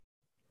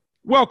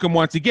Welcome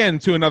once again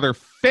to another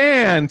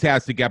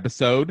fantastic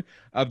episode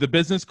of the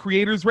Business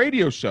Creators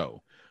Radio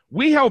Show.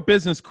 We help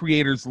business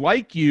creators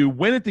like you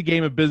win at the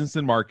game of business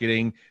and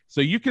marketing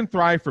so you can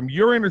thrive from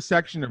your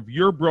intersection of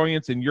your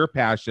brilliance and your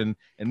passion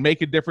and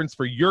make a difference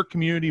for your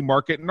community,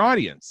 market, and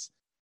audience.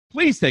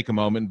 Please take a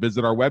moment and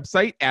visit our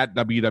website at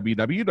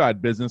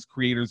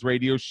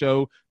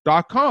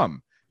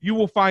www.businesscreatorsradioshow.com. You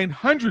will find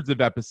hundreds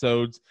of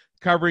episodes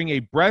covering a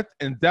breadth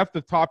and depth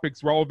of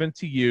topics relevant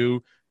to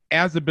you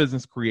as a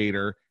business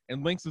creator,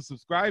 and links to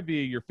subscribe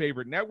via your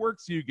favorite network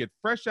so you get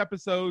fresh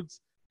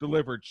episodes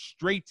delivered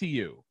straight to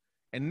you.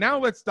 And now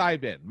let's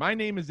dive in. My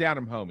name is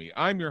Adam Homey.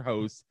 I'm your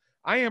host.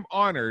 I am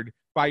honored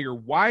by your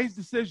wise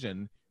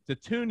decision to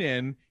tune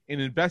in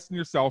and invest in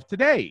yourself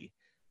today.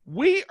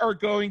 We are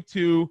going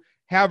to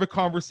have a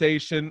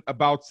conversation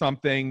about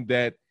something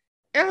that,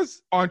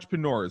 as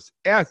entrepreneurs,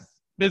 as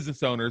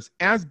business owners,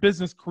 as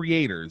business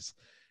creators,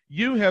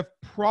 you have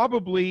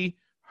probably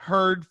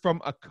heard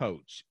from a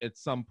coach at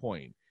some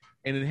point.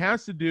 And it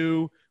has to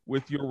do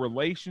with your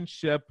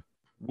relationship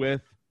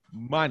with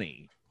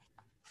money.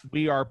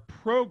 We are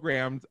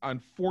programmed,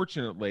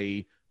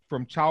 unfortunately,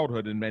 from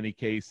childhood in many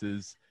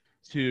cases,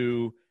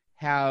 to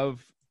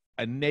have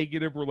a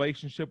negative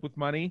relationship with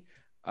money.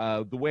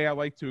 The way I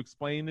like to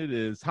explain it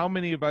is, how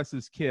many of us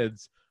as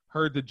kids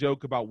heard the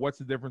joke about what's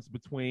the difference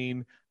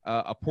between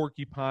a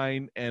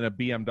porcupine and a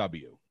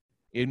BMW?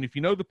 And if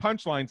you know the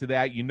punchline to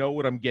that, you know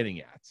what I'm getting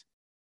at.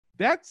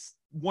 That's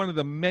one of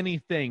the many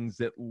things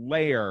that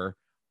layer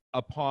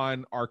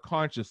upon our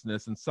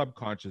consciousness and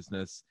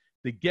subconsciousness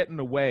that get in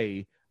the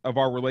way of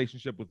our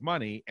relationship with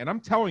money. And I'm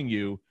telling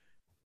you,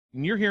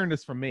 and you're hearing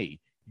this from me,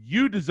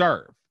 you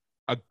deserve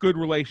a good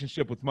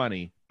relationship with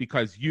money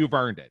because you've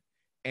earned it.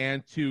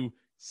 And to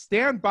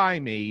stand by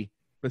me,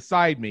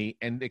 beside me,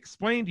 and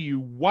explain to you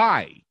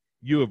why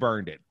you have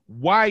earned it,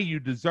 why you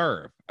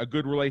deserve a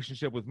good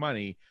relationship with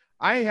money,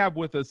 I have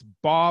with us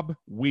Bob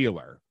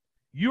Wheeler.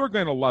 You are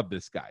going to love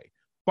this guy.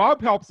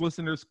 Bob helps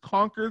listeners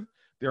conquer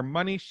their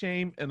money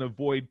shame and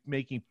avoid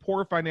making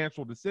poor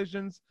financial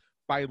decisions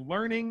by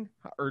learning,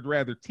 or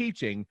rather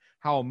teaching,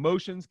 how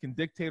emotions can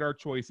dictate our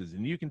choices.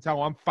 And you can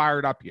tell I'm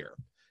fired up here.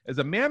 As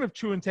a man of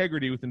true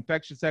integrity with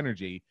infectious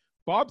energy,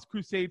 Bob's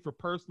crusade for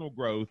personal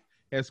growth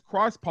has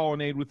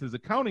cross-pollinated with his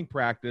accounting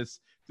practice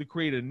to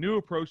create a new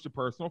approach to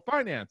personal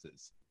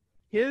finances.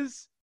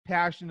 His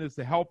passion is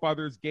to help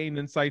others gain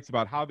insights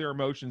about how their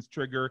emotions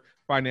trigger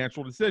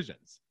financial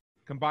decisions.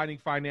 Combining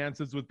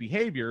finances with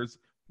behaviors,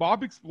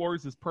 Bob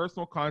explores his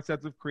personal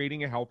concepts of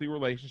creating a healthy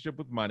relationship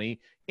with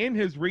money in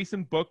his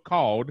recent book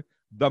called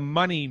The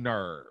Money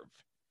Nerve.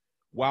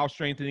 While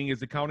strengthening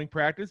his accounting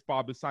practice,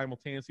 Bob has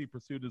simultaneously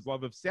pursued his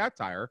love of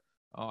satire.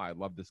 Oh, I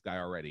love this guy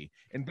already.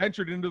 And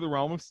ventured into the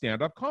realm of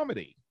stand-up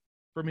comedy.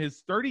 From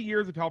his 30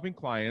 years of helping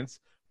clients,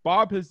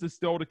 Bob has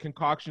distilled a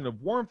concoction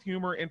of warmth,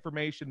 humor,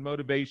 information,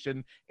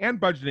 motivation, and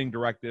budgeting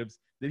directives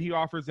that he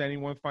offers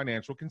anyone with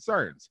financial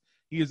concerns.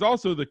 He is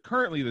also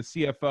currently the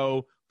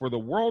CFO for the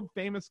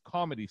world-famous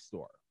Comedy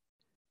Store.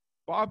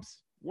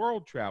 Bob's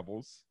world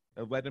travels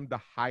have led him to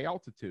high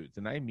altitudes,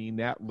 and I mean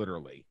that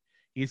literally.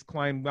 He's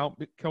climbed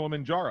Mount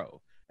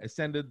Kilimanjaro,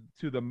 ascended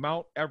to the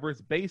Mount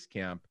Everest base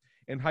camp,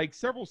 and hiked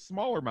several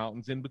smaller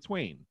mountains in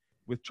between.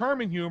 With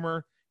charming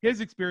humor, his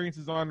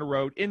experiences on the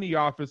road, in the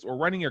office, or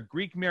running a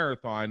Greek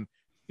marathon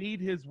feed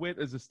his wit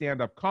as a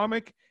stand-up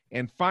comic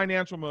and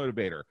financial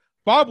motivator.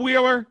 Bob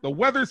Wheeler, the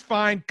weather's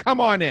fine.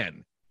 Come on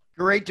in.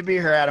 Great to be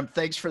here, Adam.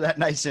 Thanks for that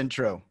nice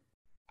intro.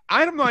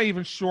 I'm not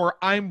even sure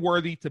I'm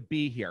worthy to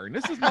be here. And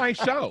this is my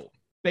show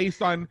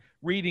based on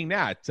reading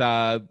that.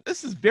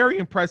 This is very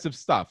impressive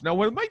stuff. Now,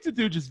 what I'd like to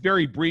do just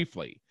very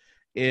briefly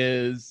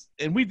is,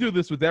 and we do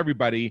this with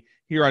everybody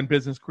here on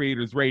Business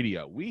Creators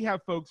Radio. We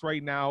have folks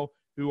right now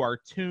who are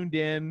tuned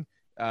in.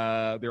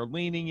 They're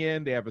leaning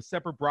in. They have a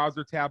separate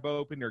browser tab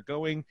open. They're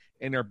going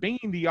and they're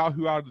binging the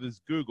Yahoo out of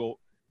this Google,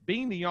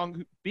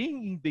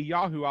 binging the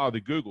Yahoo out of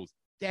the Googles.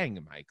 Dang,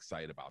 am I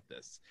excited about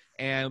this.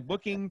 And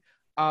looking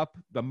up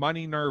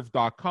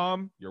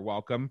themoneynerve.com, you're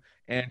welcome,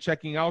 and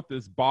checking out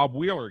this Bob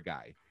Wheeler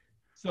guy.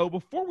 So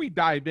before we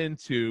dive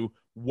into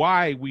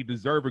why we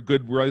deserve a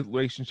good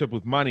relationship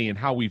with money and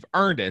how we've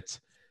earned it,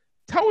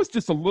 tell us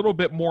just a little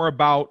bit more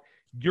about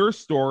your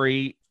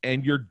story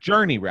and your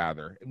journey,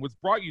 rather, and what's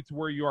brought you to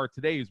where you are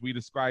today, as we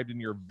described in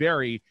your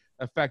very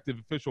effective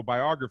official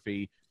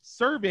biography,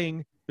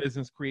 serving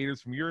business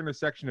creators from your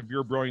intersection of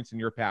your brilliance and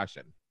your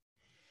passion.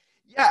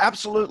 Yeah,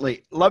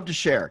 absolutely. Love to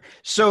share.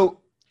 So,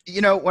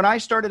 when I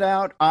started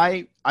out,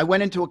 I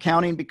went into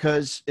accounting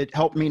because it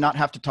helped me not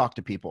have to talk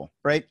to people,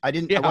 right? I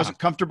wasn't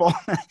comfortable.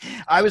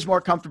 I was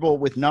more comfortable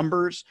with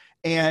numbers,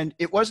 and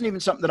it wasn't even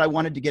something that I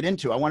wanted to get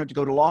into. I wanted to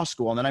go to law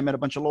school, and then I met a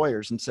bunch of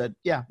lawyers and said,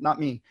 yeah, not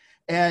me.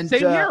 And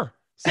Same here.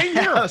 See,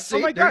 oh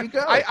my God.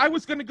 I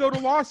was going to go to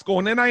law school,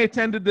 and then I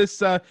attended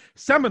this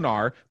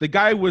seminar. The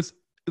guy was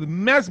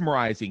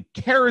mesmerizing,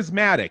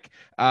 charismatic,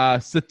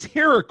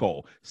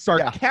 satirical,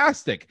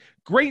 sarcastic,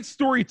 great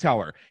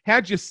storyteller,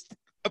 had you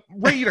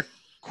ready to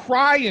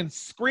cry and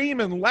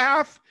scream and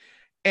laugh.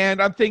 And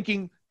I'm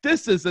thinking,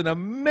 this is an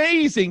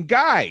amazing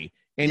guy.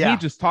 And he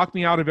just talked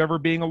me out of ever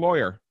being a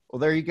lawyer. Well,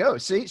 there you go.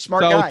 See,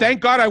 smart guy. So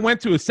thank God I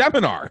went to a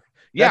seminar.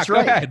 Yeah, that's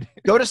right. Go ahead.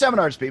 Go to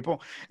seminars,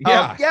 people.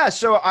 Yeah.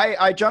 So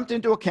I jumped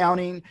into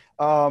accounting,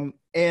 and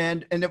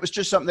it was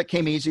just something that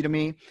came easy to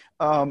me.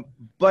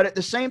 But at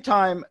the same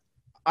time,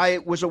 I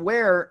was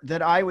aware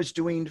that I was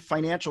doing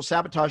financial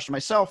sabotage to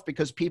myself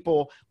because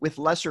people with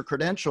lesser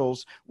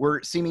credentials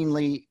were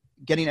seemingly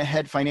getting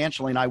ahead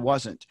financially and I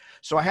wasn't.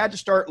 So I had to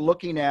start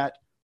looking at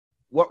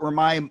what were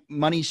my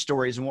money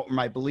stories and what were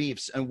my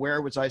beliefs and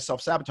where was I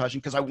self-sabotaging,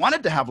 because I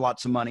wanted to have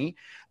lots of money.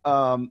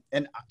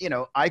 And, you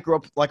know, I grew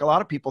up like a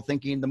lot of people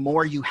thinking the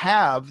more you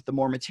have, the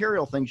more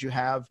material things you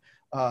have,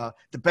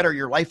 the better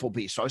your life will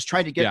be. So I was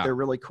trying to get there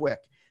really quick.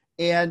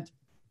 And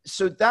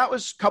so that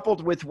was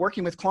coupled with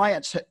working with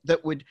clients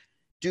that would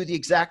do the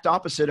exact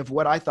opposite of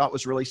what I thought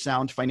was really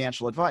sound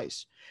financial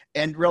advice,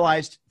 and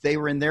realized they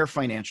were in their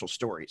financial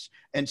stories.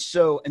 And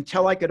so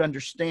until I could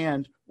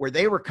understand where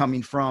they were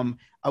coming from,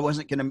 I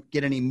wasn't going to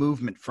get any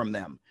movement from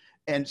them.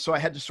 And so I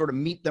had to sort of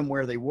meet them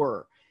where they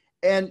were.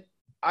 And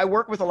I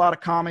work with a lot of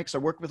comics. I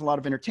work with a lot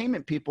of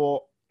entertainment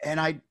people. And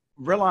I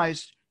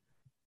realized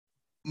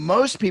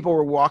most people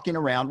were walking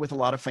around with a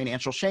lot of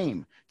financial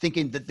shame,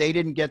 thinking that they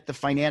didn't get the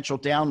financial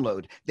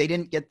download. They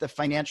didn't get the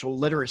financial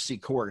literacy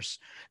course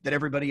that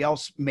everybody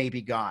else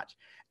maybe got.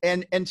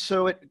 And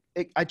so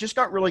I just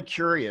got really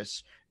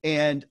curious,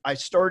 and I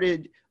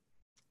started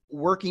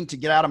working to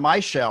get out of my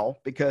shell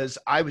because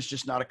I was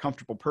just not a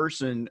comfortable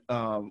person,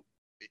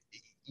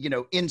 you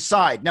know,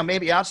 inside. Now,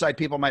 maybe outside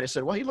people might've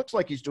said, well, he looks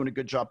like he's doing a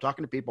good job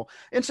talking to people.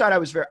 Inside, I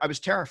was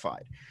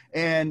terrified.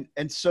 And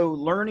so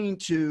learning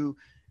to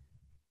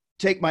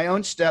take my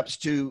own steps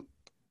to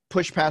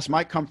push past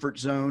my comfort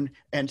zone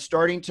and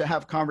starting to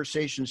have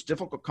conversations,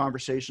 difficult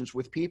conversations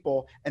with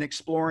people, and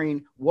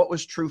exploring what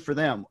was true for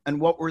them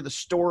and what were the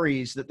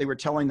stories that they were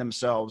telling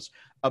themselves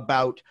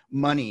about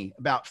money,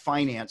 about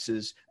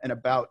finances, and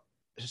about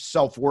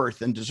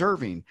self-worth and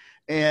deserving.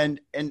 And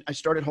I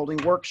started holding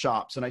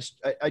workshops, and I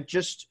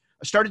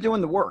started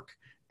doing the work,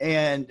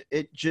 and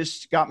it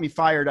just got me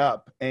fired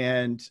up.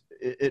 And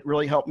it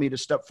really helped me to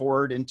step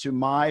forward into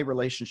my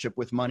relationship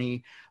with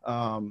money.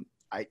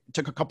 I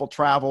took a couple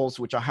travels,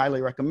 which I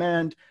highly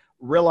recommend,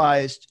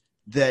 realized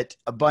that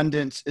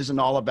abundance isn't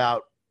all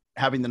about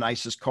having the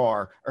nicest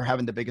car or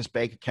having the biggest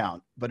bank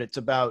account, but it's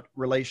about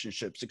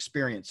relationships,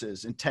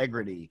 experiences,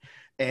 integrity.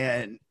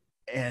 And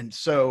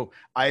so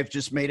I've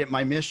just made it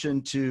my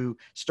mission to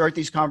start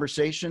these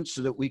conversations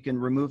so that we can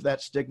remove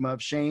that stigma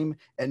of shame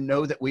and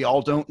know that we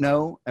all don't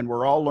know and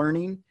we're all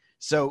learning.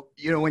 So,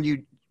 you know, when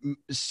you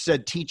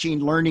said teaching,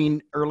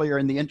 learning earlier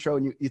in the intro,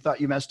 and you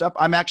thought you messed up,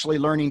 I'm actually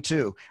learning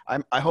too.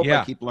 I hope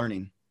I keep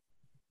learning.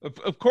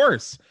 Of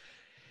course.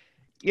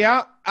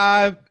 Yeah.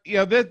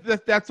 You know,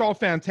 that's all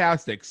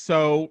fantastic.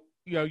 So,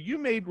 you know, you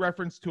made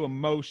reference to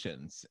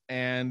emotions,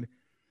 and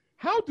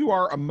how do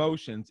our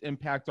emotions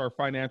impact our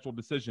financial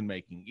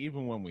decision-making,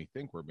 even when we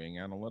think we're being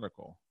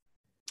analytical?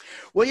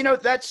 Well, you know,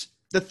 that's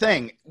the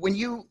thing. When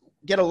you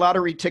get a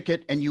lottery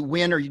ticket and you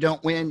win or you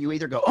don't win, you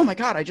either go, oh my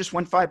God, I just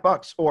won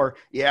 $5, or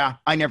yeah,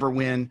 I never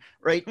win,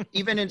 right?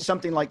 Even in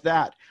something like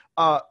that.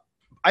 I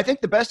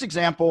think the best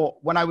example,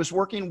 when I was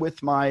working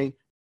with my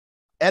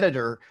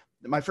editor,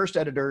 my first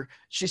editor,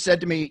 she said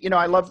to me, you know,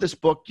 I love this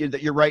book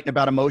that you're writing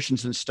about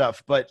emotions and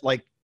stuff, but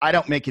like, I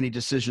don't make any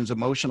decisions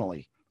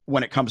emotionally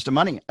when it comes to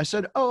money. I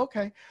said, oh,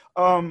 okay.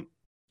 Well,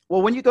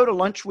 when you go to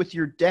lunch with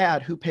your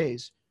dad, who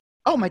pays?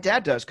 Oh, my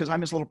dad does, because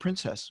I'm his little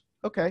princess.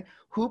 Okay.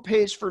 Who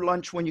pays for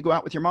lunch when you go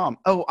out with your mom?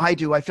 Oh, I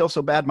do. I feel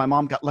so bad. My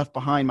mom got left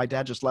behind. My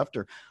dad just left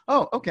her.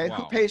 Oh, okay. Wow.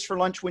 Who pays for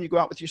lunch when you go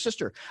out with your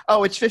sister?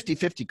 Oh, it's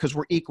 50-50 because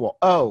we're equal.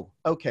 Oh,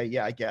 okay.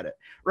 Yeah, I get it.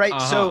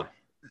 Right. So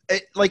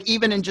like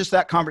even in just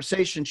that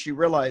conversation, she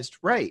realized,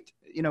 right.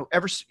 You know,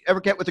 ever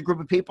get with a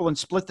group of people and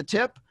split the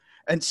tip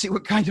and see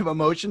what kind of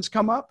emotions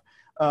come up?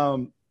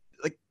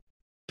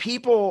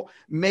 People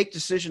make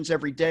decisions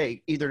every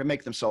day, either to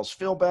make themselves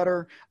feel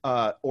better,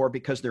 or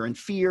because they're in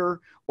fear,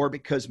 or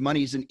because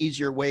money's an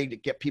easier way to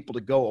get people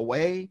to go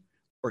away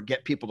or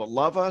get people to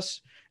love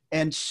us.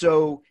 And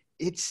so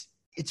it's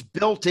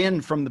built in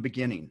from the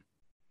beginning.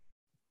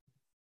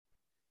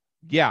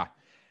 Yeah.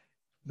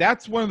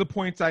 That's one of the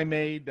points I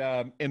made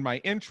in my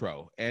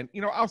intro. And,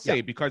 you know, I'll say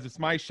because it's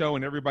my show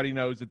and everybody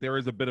knows that there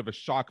is a bit of a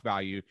shock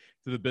value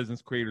to the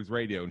Business Creators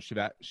Radio and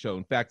show.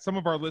 In fact, some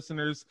of our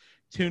listeners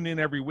tune in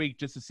every week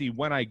just to see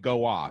when I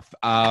go off.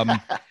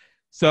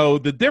 So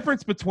the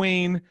difference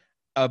between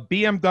a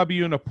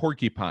BMW and a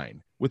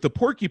porcupine, with the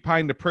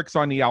porcupine, the prick's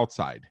on the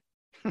outside.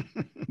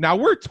 Now,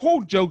 we're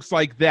told jokes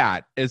like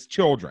that as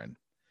children.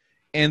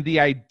 And the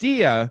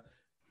idea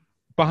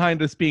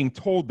behind us being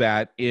told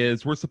that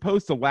is we're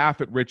supposed to laugh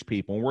at rich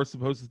people, and we're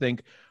supposed to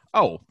think,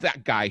 oh,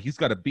 that guy, he's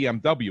got a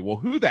BMW. Well,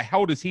 who the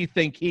hell does he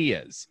think he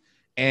is?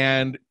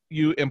 And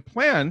you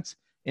implant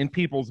in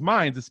people's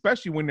minds,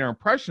 especially when they're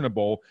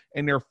impressionable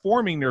and they're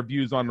forming their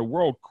views on the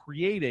world,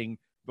 creating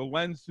the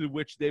lens through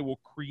which they will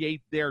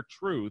create their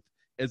truth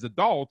as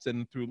adults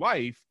and through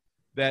life,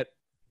 that,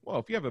 well,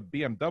 if you have a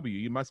BMW,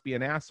 you must be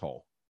an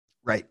asshole.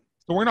 Right.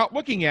 So we're not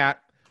looking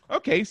at,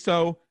 okay,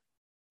 so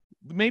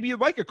maybe you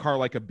like a car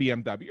like a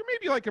BMW, or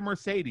maybe you like a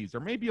Mercedes, or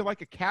maybe you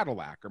like a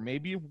Cadillac, or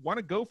maybe you want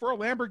to go for a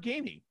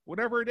Lamborghini,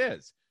 whatever it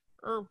is.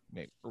 Or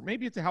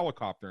maybe it's a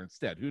helicopter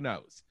instead. Who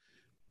knows?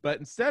 But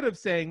instead of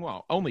saying,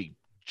 well, only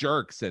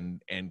jerks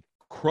and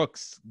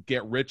crooks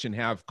get rich and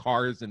have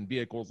cars and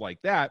vehicles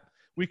like that,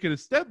 we could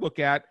instead look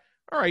at,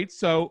 all right,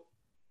 so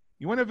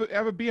you want to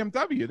have a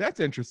BMW. That's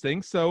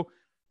interesting. So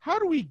how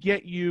do we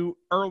get you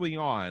early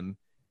on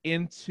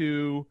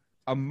into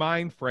a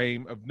mind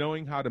frame of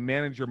knowing how to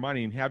manage your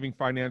money and having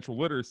financial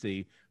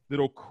literacy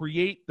that'll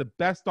create the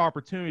best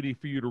opportunity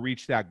for you to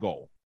reach that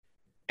goal?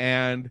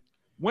 And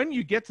when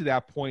you get to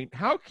that point,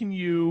 how can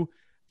you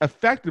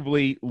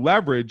effectively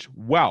leverage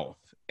wealth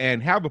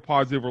and have a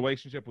positive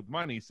relationship with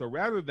money? So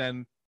rather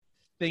than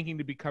thinking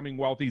to becoming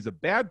wealthy is a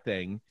bad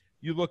thing,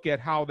 you look at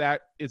how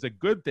that is a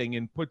good thing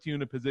and puts you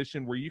in a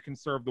position where you can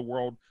serve the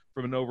world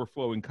from an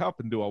overflowing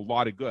cup and do a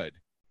lot of good.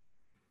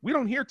 We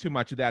don't hear too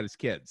much of that as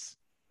kids.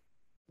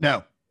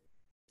 No,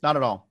 not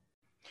at all.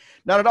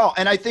 Not at all.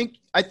 And I think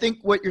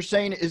what you're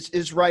saying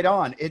is right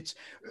on. It's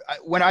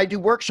when I do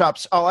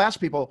workshops, I'll ask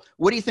people,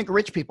 what do you think of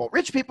rich people?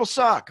 Rich people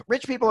suck.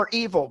 Rich people are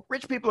evil.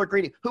 Rich people are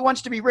greedy. Who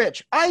wants to be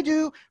rich? I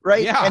do.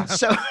 Right. Yeah. And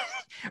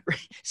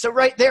so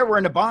right there, we're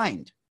in a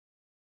bind.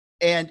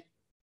 And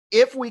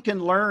if we can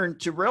learn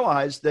to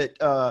realize that,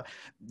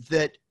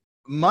 that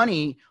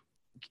money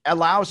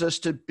allows us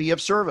to be of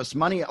service.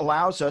 Money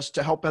allows us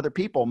to help other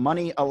people.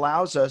 Money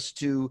allows us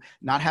to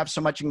not have so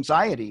much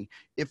anxiety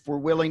if we're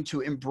willing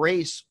to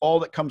embrace all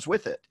that comes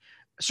with it.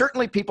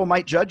 Certainly people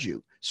might judge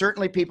you.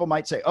 Certainly people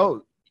might say,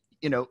 oh,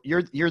 you know,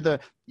 you're the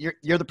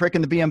prick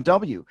in the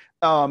BMW,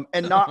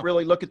 and not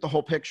really look at the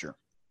whole picture.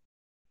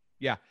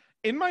 Yeah.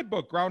 In my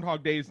book,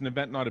 Groundhog Day is an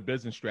Event, Not a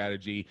Business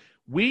Strategy,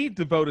 we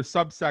devote a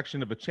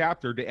subsection of a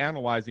chapter to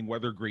analyzing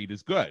whether greed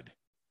is good.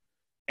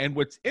 And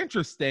what's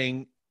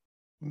interesting,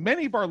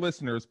 many of our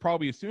listeners,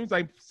 probably as soon as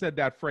I said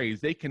that phrase,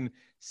 they can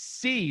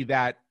see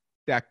that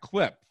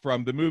clip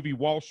from the movie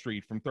Wall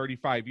Street from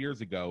 35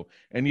 years ago.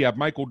 And you have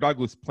Michael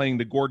Douglas playing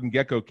the Gordon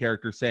Gekko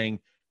character saying,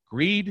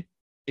 greed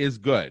is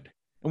good.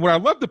 And what I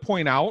love to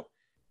point out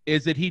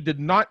is that he did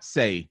not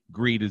say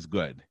greed is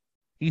good.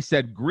 He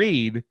said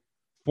greed,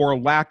 for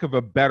lack of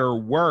a better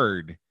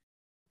word,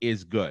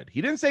 is good.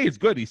 He didn't say it's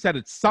good. He said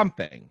it's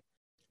something.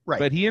 Right.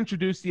 But he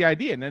introduced the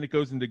idea, and then it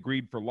goes into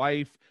greed for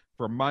life,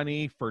 for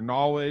money, for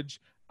knowledge,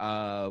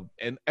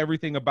 and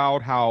everything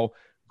about how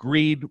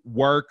greed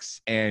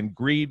works, and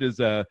greed is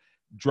a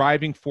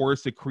driving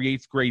force that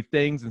creates great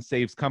things and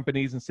saves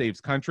companies and saves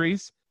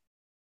countries.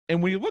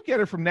 And when you look at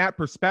it from that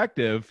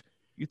perspective,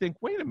 you think,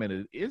 wait a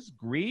minute, is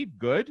greed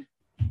good?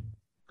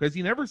 Because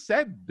he never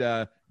said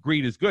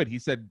greed is good. He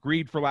said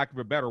greed, for lack of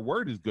a better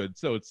word, is good.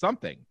 So it's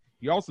something.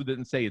 He also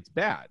didn't say it's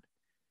bad.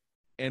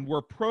 And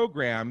we're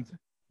programmed,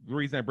 the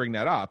reason I bring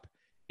that up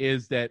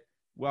is that,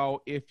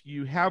 well, if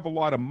you have a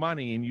lot of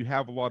money and you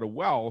have a lot of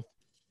wealth,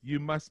 you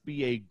must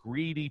be a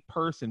greedy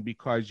person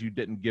because you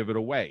didn't give it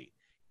away.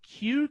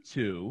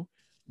 Q2,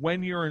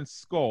 when you're in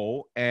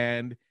school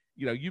and,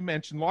 you know, you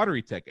mentioned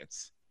lottery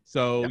tickets.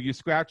 So you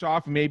scratch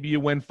off and maybe you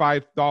win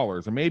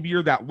 $5, or maybe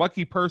you're that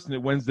lucky person that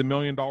wins the $1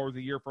 million a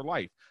year for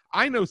life.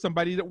 I know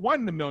somebody that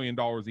won the $1 million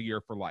a year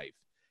for life.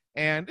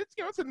 And it's,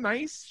 you know, it's a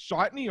nice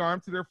shot in the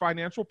arm to their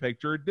financial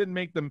picture. It didn't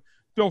make them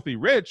filthy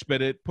rich,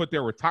 but it put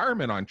their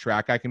retirement on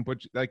track. I can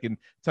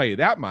tell you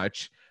that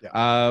much.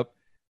 Yeah.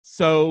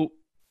 So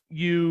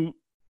you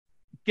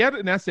get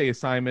an essay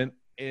assignment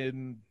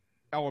in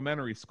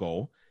elementary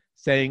school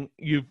saying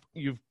you've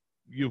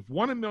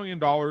won $1 million,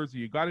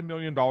 you got $1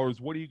 million,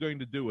 what are you going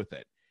to do with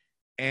it?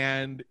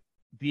 And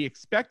the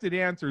expected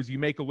answer is you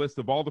make a list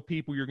of all the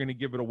people you're going to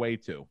give it away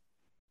to.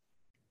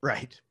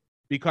 Right.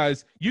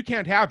 Because you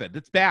can't have it.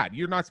 It's bad.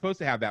 You're not supposed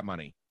to have that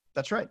money.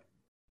 That's right.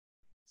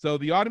 So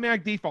the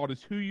automatic default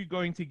is who you're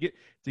going to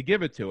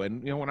give it to.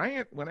 And, you know,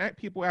 when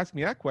people ask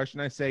me that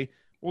question, I say,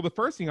 well, the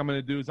first thing I'm going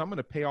to do is I'm going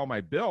to pay all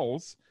my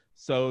bills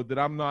so that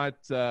I'm not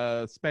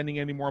spending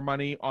any more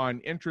money on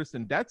interest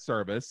and debt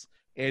service,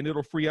 and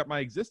it'll free up my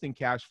existing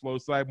cash flow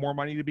so I have more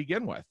money to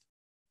begin with.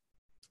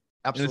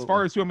 Absolutely. And as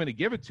far as who I'm going to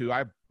give it to,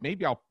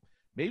 maybe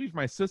if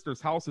my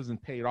sister's house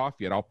isn't paid off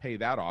yet, I'll pay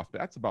that off. But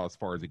that's about as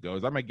far as it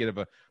goes. I might give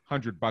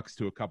 $100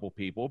 to a couple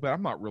people, but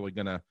I'm not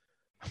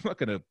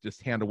gonna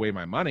just hand away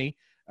my money.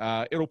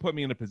 It'll put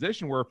me in a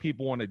position where if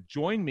people want to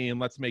join me and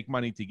let's make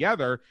money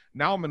together,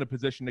 now I'm in a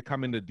position to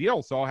come into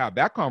deal. So I'll have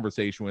that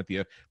conversation with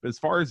you. But as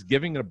far as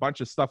giving a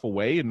bunch of stuff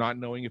away and not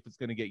knowing if it's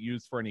going to get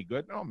used for any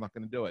good, no, I'm not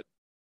going to do it.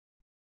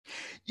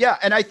 Yeah.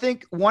 And I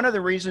think one of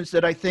the reasons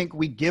that I think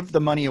we give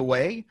the money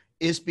away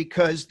is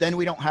because then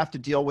we don't have to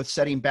deal with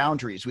setting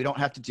boundaries. We don't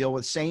have to deal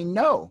with saying,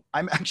 no,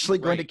 I'm actually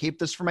going to keep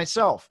this for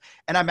myself.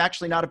 And I'm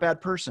actually not a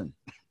bad person.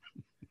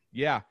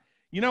 Yeah.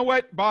 You know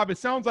what, Bob? It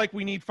sounds like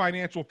we need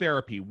financial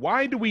therapy.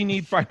 Why do we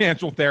need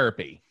financial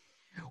therapy?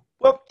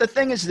 Well, the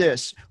thing is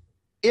this.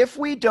 If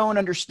we don't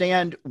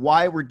understand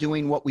why we're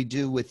doing what we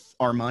do with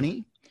our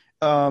money,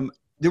 then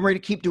we're going to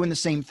keep doing the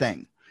same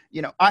thing.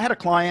 You know, I had a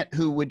client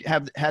who would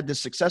had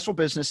this successful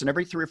business, and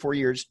every 3 or 4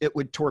 years, it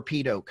would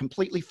torpedo,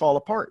 completely fall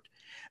apart.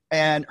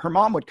 and her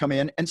mom would come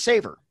in and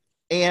save her.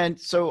 And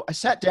so I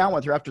sat down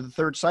with her after the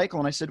third cycle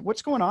and I said,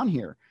 what's going on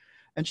here?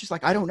 And she's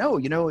like, I don't know.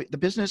 The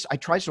business, I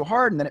try so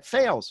hard and then it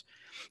fails.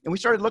 And we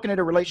started looking at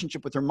her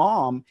relationship with her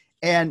mom,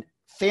 and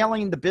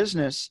failing the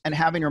business and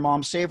having her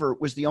mom save her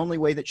was the only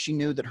way that she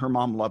knew that her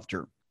mom loved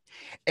her.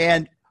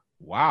 And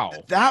wow,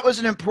 that was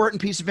an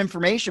important piece of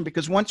information,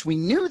 because once we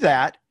knew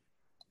that,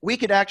 we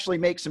could actually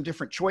make some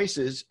different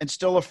choices and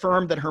still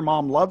affirm that her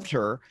mom loved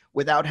her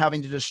without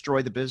having to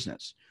destroy the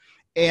business.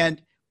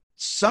 And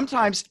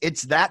sometimes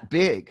it's that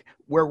big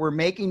where we're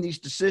making these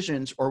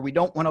decisions, or we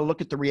don't want to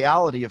look at the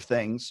reality of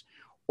things,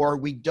 or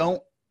we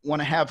don't want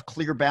to have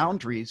clear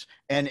boundaries.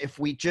 And if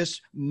we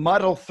just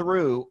muddle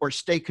through or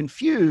stay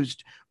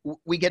confused,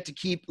 we get to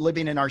keep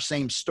living in our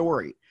same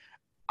story.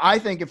 I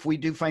think if we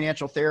do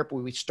financial therapy,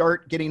 we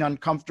start getting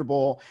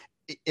uncomfortable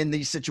in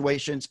these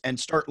situations and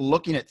start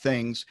looking at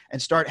things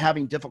and start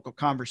having difficult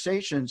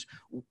conversations,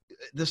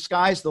 the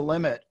sky's the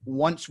limit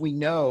once we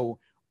know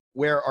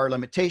where our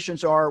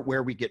limitations are,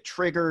 where we get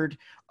triggered,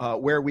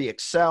 where we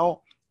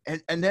excel.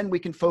 And then we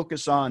can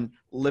focus on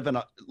living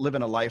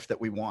a life that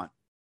we want.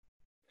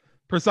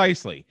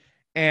 Precisely.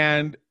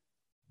 And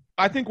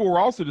I think what we're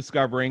also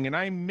discovering, and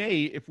I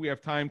may, if we have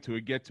time to,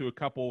 get to a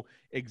couple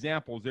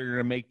examples that are going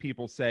to make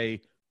people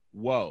say,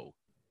 whoa,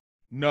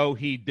 no,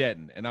 he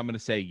didn't. And I'm going to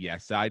say,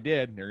 yes, I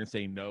did. And they're going to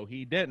say, no,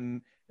 he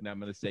didn't. And I'm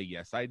going to say,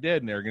 yes, I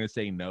did. And they're going to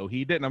say, no,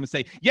 he didn't. I'm going to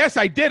say, yes,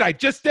 I did. I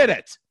just did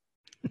it.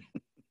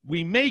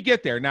 We may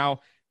get there. Now,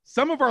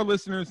 some of our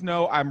listeners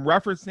know I'm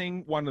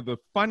referencing one of the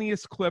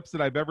funniest clips that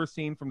I've ever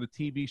seen from the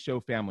TV show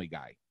Family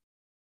Guy.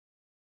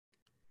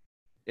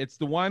 It's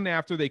the one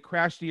after they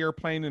crash the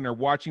airplane and they're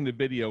watching the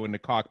video in the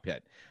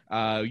cockpit.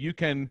 You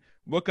can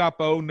look up,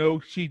 oh, no,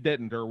 she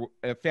didn't, or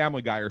a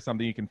Family Guy or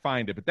something. You can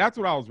find it. But that's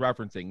what I was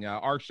referencing.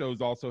 Our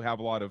shows also have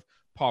a lot of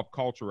pop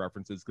culture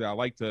references, because I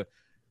like to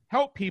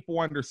help people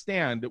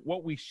understand that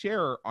what we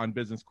share on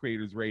Business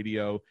Creators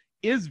Radio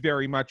is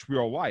very much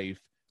real life,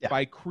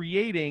 by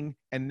creating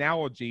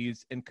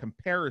analogies and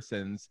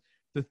comparisons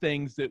to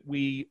things that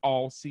we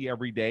all see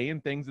every day,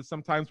 and things that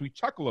sometimes we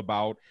chuckle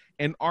about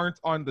and aren't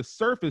on the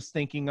surface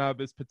thinking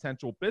of as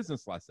potential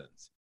business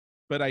lessons.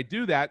 But I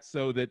do that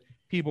so that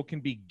people can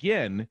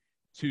begin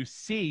to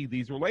see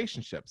these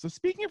relationships. So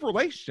speaking of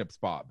relationships,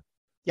 Bob,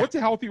 what's a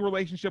healthy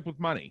relationship with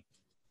money?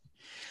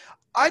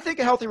 I think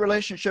a healthy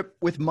relationship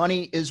with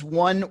money is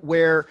one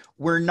where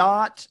we're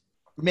not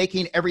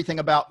making everything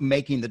about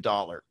making the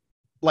dollar.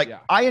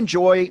 I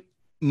enjoy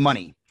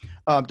money.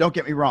 Don't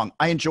get me wrong.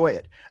 I enjoy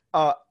it.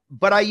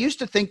 But I used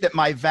to think that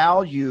my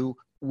value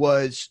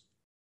was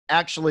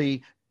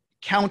actually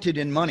counted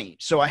in money.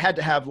 So I had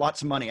to have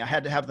lots of money. I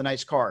had to have the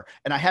nice car,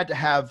 and I had to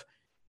have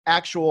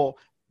actual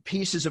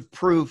pieces of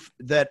proof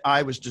that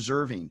I was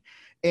deserving.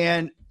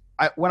 And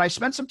when I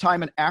spent some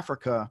time in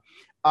Africa,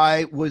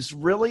 I was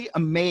really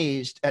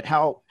amazed at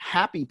how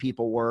happy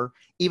people were,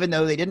 even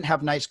though they didn't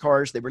have nice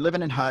cars. They were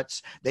living in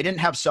huts. They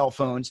didn't have cell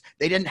phones.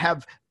 They didn't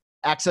have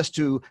access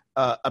to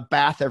a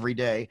bath every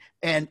day.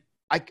 And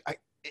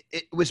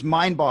it was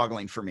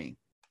mind-boggling for me.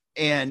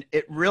 And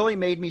it really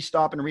made me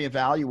stop and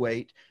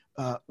reevaluate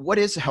what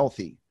is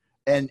healthy.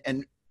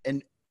 And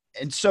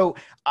so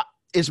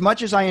as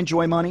much as I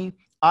enjoy money,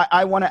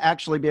 I want to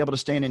actually be able to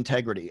stay in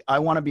integrity. I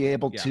want to be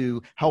able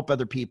to help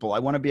other people. I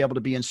want to be able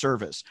to be in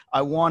service.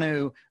 I want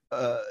to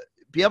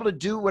be able to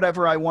do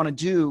whatever I want to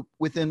do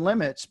within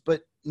limits,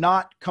 but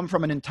not come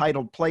from an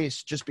entitled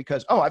place just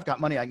because, oh, I've got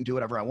money, I can do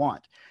whatever I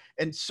want.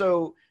 And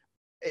so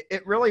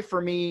it really,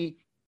 for me,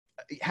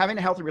 having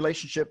a healthy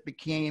relationship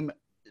became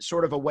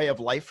sort of a way of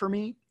life for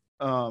me.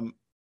 And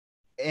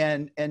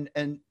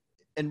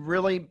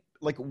really,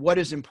 like, what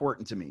is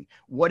important to me?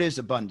 What is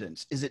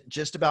abundance? Is it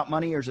just about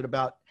money, or is it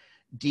about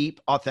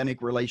deep,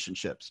 authentic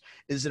relationships?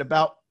 Is it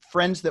about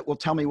friends that will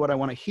tell me what I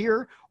want to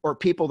hear, or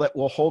people that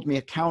will hold me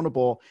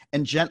accountable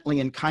and gently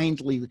and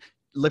kindly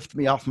lift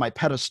me off my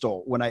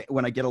pedestal when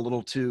I get a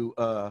little too,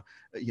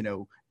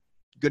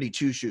 goody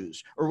two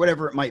shoes, or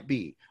whatever it might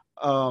be?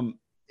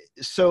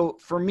 So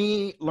for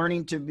me,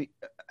 learning to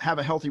have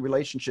a healthy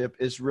relationship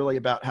is really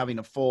about having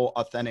a full,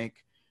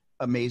 authentic,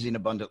 amazing,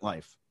 abundant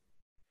life.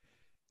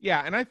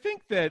 Yeah. And I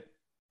think that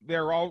we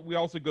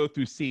also go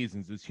through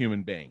seasons as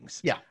human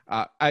beings. Yeah.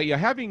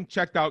 Having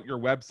checked out your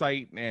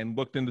website and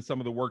looked into some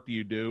of the work that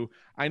you do,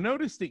 I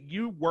noticed that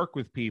you work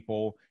with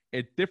people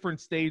at different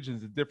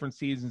stages, at different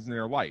seasons in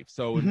their life.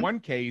 So in one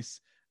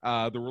case,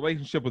 the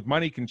relationship with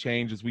money can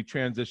change as we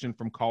transition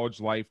from college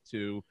life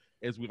to,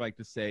 as we like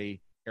to say,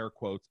 air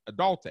quotes,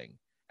 adulting.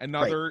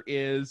 Another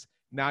is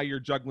now you're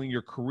juggling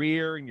your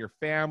career and your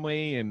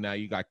family, and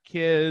you got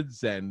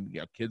kids, and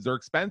kids are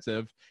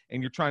expensive,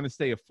 and you're trying to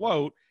stay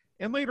afloat.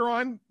 And later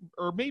on,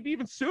 or maybe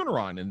even sooner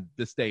on in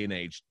this day and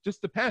age,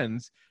 just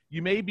depends,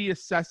 you may be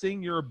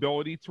assessing your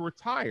ability to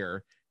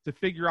retire to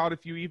figure out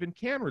if you even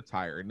can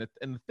retire. And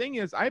the thing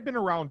is, I've been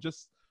around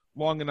just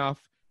long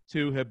enough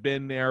to have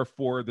been there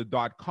for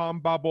the .com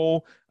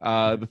bubble,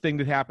 the thing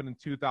that happened in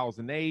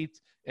 2008,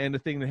 and the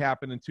thing that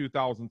happened in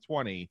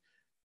 2020.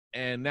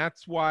 And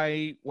that's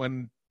why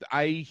when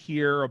I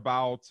hear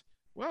about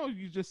Well,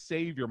 you just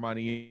save your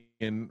money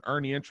and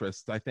earn the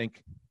interest, I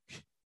think.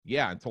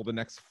 Yeah, until the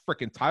next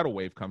freaking tidal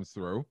wave comes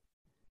through.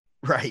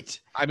 Right.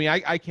 I mean,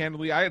 I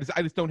candidly, I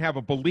just don't have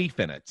a belief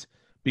in it,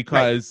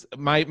 because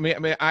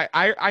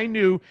I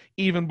knew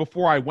even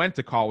before I went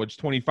to college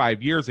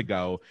 25 years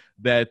ago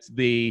that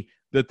the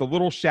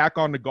little shack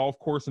on the golf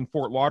course in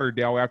Fort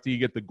Lauderdale after you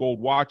get the gold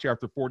watch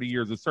after 40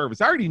 years of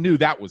service, I already knew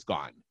that was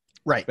gone.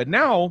 Right. But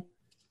now,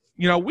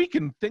 we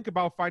can think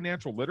about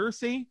financial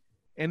literacy,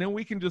 and then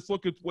we can just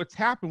look at what's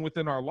happened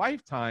within our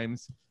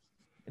lifetimes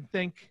and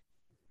think,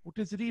 well,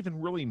 does it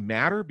even really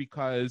matter?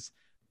 Because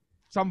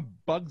some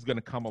bug's going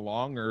to come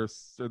along, or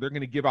they're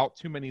going to give out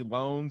too many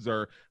loans,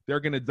 or they're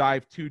going to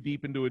dive too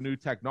deep into a new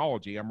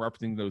technology. I'm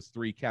referencing those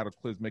 3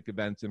 cataclysmic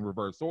events in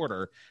reverse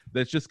order.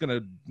 That's just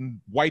going to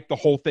wipe the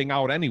whole thing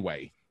out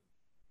anyway.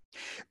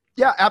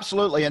 Yeah,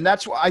 absolutely. And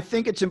that's why I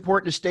think it's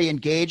important to stay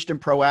engaged and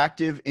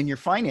proactive in your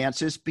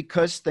finances,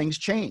 because things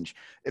change.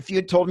 If you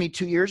had told me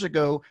 2 years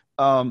ago,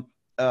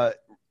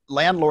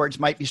 landlords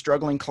might be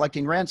struggling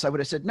collecting rents, I would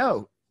have said,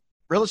 no,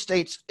 real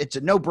estate's, it's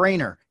a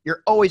no-brainer.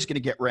 You're always going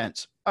to get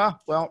rents.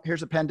 Well,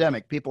 here's a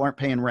pandemic. People aren't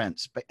paying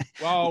rents.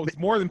 Well, it's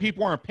more than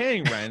people aren't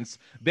paying rents.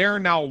 There are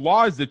now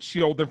laws that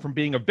shield them from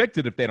being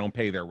evicted if they don't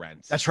pay their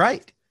rents. That's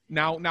right.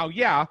 Now,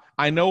 yeah,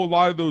 I know a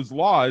lot of those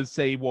laws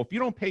say, well, if you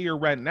don't pay your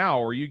rent now,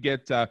 or you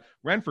get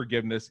rent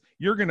forgiveness,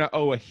 you're going to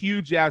owe a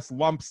huge ass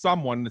lump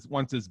sum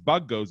once this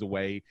bug goes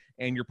away,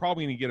 and you're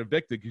probably going to get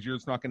evicted because you're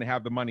just not going to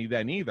have the money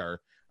then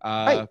either.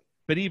 Right.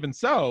 But even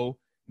so,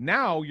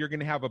 now you're going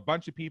to have a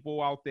bunch of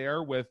people out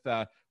there with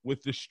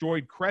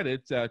destroyed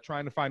credit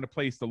trying to find a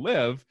place to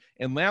live,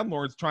 and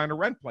landlords trying to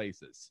rent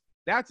places.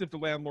 That's if the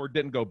landlord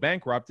didn't go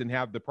bankrupt and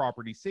have the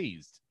property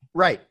seized.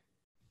 Right.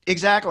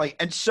 Exactly.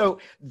 And so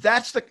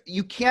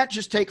you can't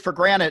just take for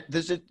granted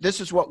this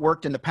is what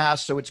worked in the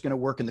past, so it's going to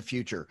work in the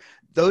future.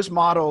 Those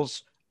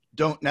models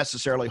don't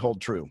necessarily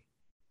hold true.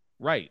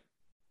 Right.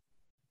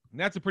 And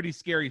that's a pretty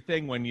scary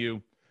thing when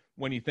you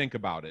think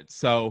about it.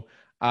 So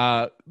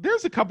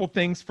there's a couple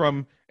things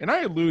and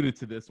I alluded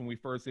to this when we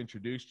first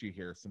introduced you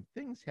here. Some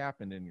things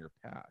happened in your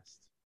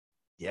past.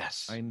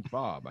 Yes.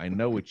 Bob, I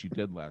know what you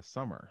did last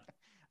summer.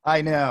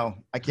 I know.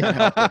 I can't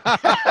help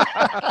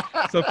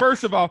it. So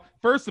first of all,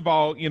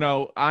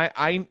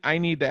 I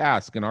need to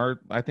ask, and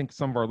I think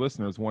some of our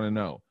listeners want to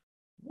know,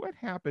 what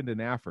happened in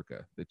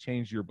Africa that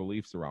changed your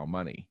beliefs around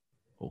money?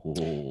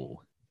 Oh.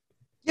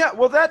 Yeah,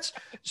 well,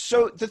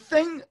 so the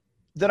thing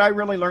that I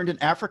really learned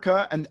in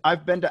Africa, and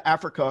I've been to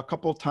Africa a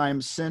couple of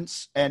times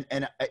since, and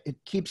it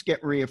keeps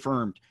getting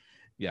reaffirmed.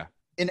 Yeah.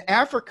 In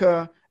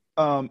Africa,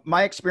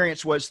 my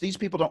experience was these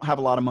people don't have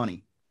a lot of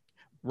money,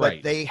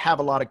 but they have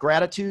a lot of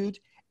gratitude.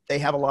 They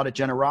have a lot of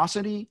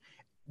generosity.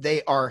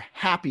 They are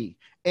happy,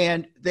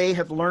 and they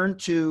have learned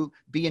to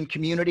be in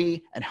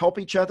community and help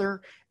each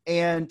other.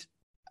 And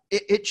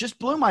it just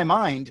blew my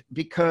mind,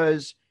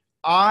 because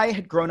I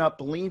had grown up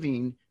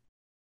believing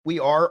we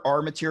are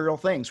our material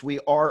things. We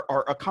are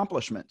our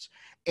accomplishments.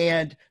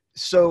 And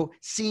so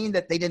seeing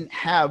that they didn't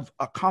have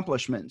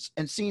accomplishments,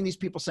 and seeing these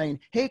people saying,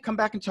 hey, come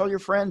back and tell your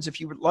friends,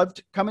 if you would love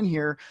to come in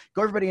here,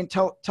 go everybody and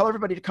tell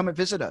everybody to come and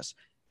visit us.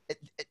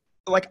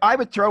 Like, I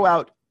would throw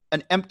out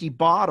an empty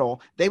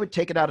bottle, they would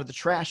take it out of the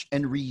trash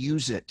and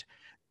reuse it.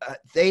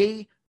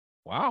 They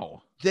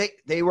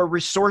were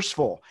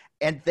resourceful,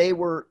 and they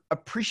were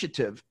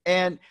appreciative.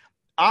 And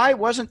I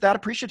wasn't that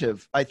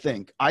appreciative. I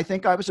think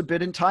I was a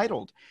bit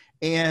entitled,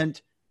 and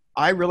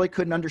I really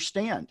couldn't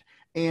understand.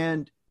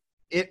 And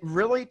it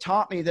really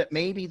taught me that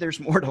maybe there's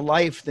more to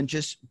life than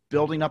just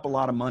building up a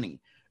lot of money.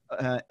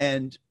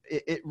 And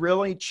it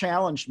really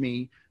challenged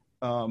me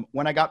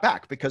when I got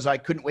back, because I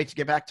couldn't wait to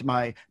get back to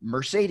my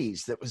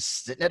Mercedes that was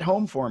sitting at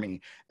home for me,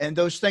 and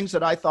those things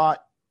that I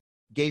thought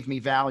gave me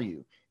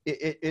value.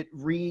 It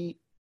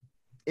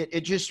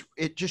just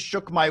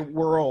shook my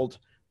world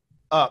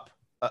up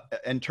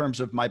in terms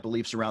of my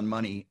beliefs around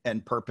money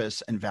and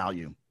purpose and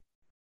value.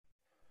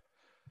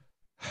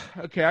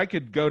 Okay, I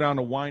could go down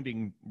a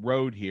winding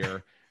road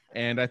here,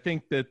 and I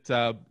think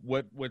that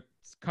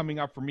what's coming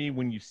up for me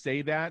when you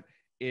say that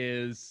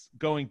is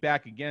going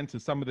back again to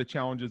some of the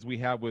challenges we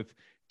have with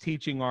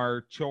teaching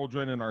our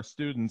children and our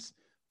students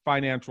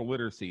financial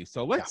literacy.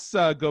 So let's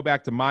go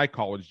back to my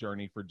college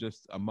journey for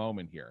just a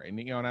moment here. And,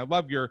 and I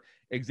love your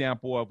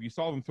example of, you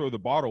saw them throw the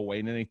bottle away,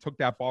 and then they took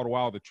that bottle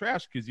out of the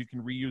trash because you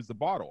can reuse the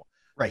bottle.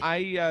 Right.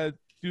 I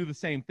do the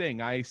same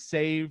thing. I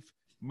save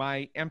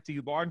my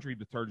empty laundry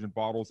detergent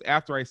bottles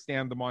after I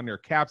stand them on their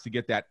caps to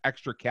get that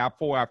extra cap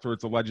full after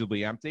it's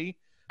allegedly empty.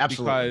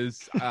 Absolutely.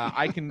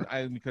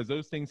 Because because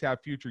those things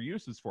have future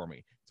uses for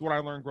me. It's what I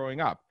learned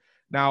growing up.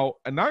 Now,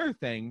 another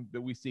thing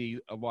that we see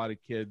a lot of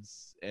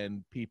kids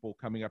and people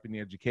coming up in the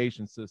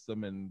education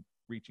system and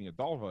reaching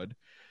adulthood,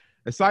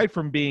 aside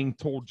from being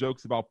told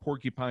jokes about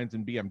porcupines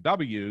and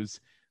BMWs,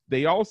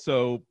 they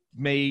also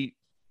may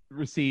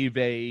receive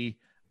an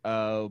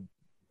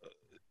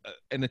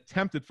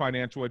attempted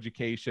financial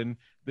education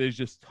that is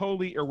just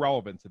totally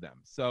irrelevant to them.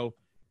 So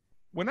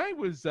when I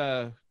was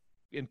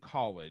in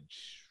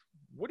college,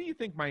 what do you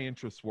think my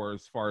interests were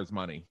as far as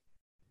money?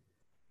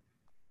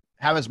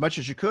 have as much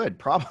as you could,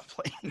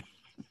 probably.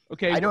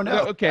 Okay. I don't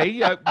know. Okay.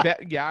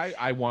 Yeah.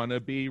 I want to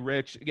be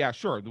rich. Yeah,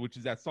 sure. Which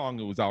is that song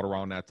that was out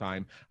around that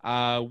time.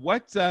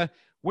 What do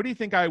you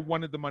think I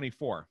wanted the money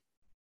for?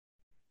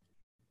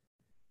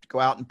 Go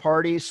out and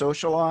party,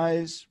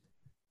 socialize.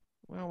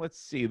 Well, let's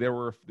see. There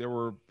were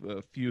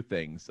a few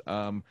things.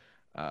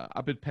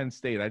 Up at Penn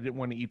State, I didn't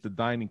want to eat the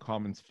dining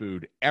commons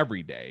food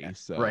every day.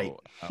 So, right.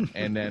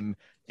 and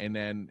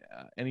then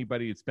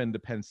anybody that's been to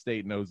Penn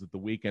State knows that the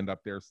weekend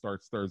up there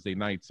starts Thursday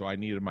night. So I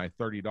needed my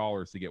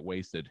 $30 to get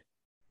wasted.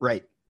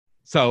 Right.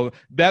 So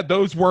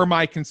those were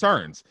my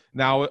concerns.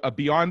 Now,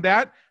 beyond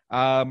that,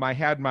 I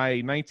had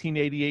my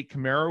 1988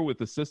 Camaro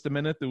with a system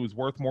in it that was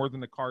worth more than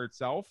the car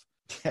itself.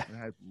 And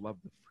I'd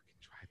love to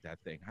freaking drive that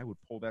thing. I would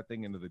pull that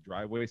thing into the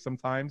driveway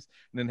sometimes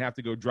and then have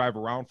to go drive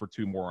around for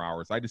 2 more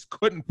hours. I just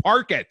couldn't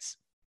park it.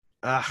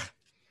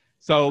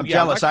 So I'm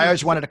jealous. I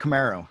always wanted a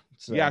Camaro.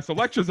 So. Yeah, so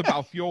lectures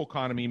about fuel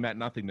economy meant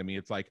nothing to me.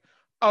 It's like,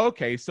 oh,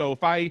 okay, so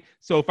if I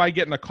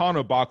get in a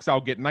Econo box,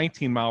 I'll get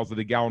 19 miles of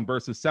the gallon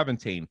versus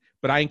 17,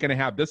 but I ain't gonna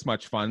have this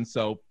much fun.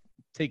 So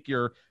take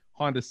your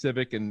Honda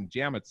Civic and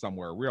jam it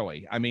somewhere.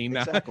 Really, I mean,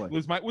 exactly.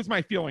 was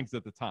my feelings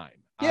at the time.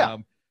 Yeah.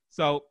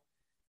 So,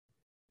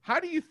 how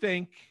do you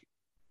think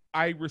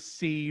I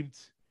received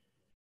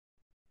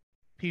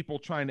people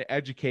trying to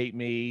educate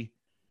me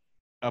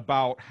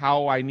about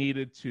how I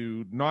needed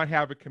to not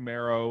have a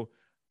Camaro,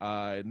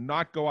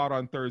 not go out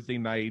on Thursday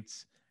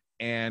nights,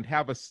 and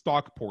have a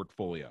stock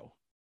portfolio?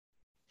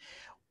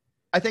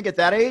 I think at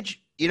that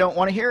age, you don't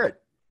want to hear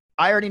it.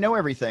 I already know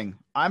everything.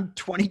 I'm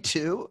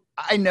 22.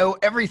 I know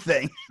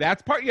everything.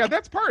 That's part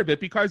of it,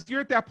 because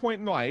you're at that point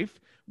in life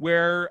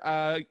where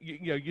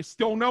you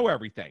still know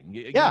everything.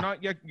 You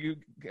haven't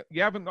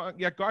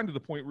yet gotten to the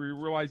point where you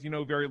realize you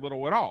know very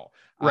little at all.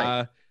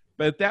 Right.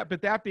 But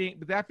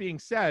that being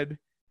said,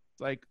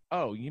 it's like,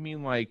 oh, you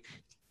mean like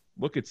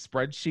look at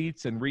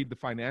spreadsheets and read the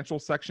financial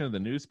section of the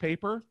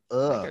newspaper? I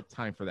got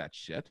time for that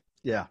shit.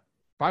 Yeah.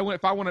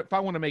 If I want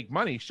to make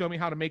money, show me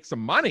how to make some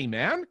money,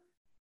 man.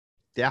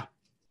 Yeah.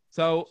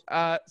 So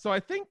I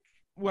think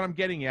what I'm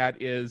getting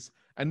at is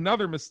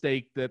another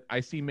mistake that I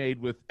see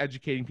made with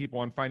educating people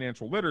on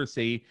financial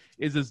literacy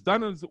is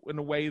done in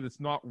a way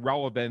that's not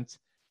relevant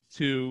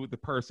to the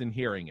person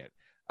hearing it.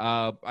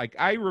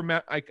 I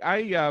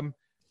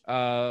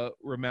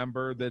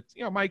remember that,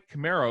 my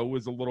Camaro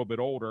was a little bit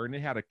older and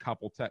it had a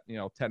couple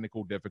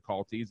technical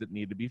difficulties that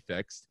need to be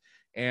fixed.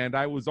 And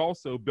I was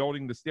also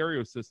building the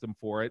stereo system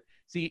for it.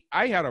 See,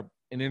 I had an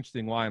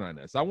interesting line on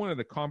this. I wanted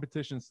a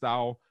competition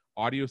style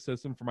audio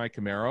system for my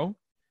Camaro.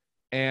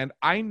 And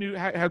I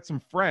had some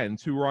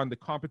friends who were on the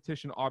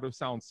competition auto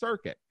sound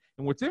circuit.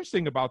 And what's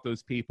interesting about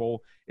those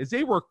people is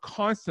they were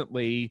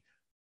constantly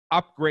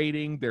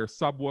upgrading their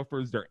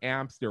subwoofers, their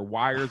amps, their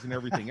wires, and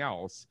everything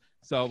else.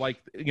 So,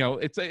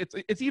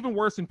 it's even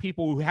worse than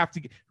people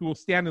who will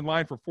stand in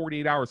line for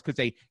 48 hours because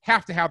they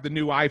have to have the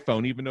new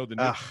iPhone, even though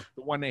the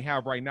one they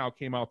have right now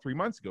came out 3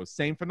 months ago.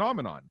 Same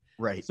phenomenon.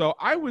 Right. So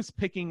I was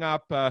picking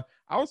up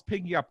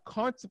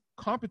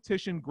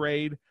competition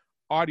grade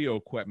audio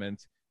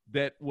equipment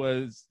that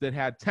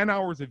had 10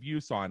 hours of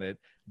use on it,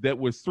 that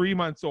was 3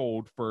 months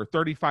old, for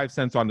 35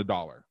 cents on the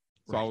dollar.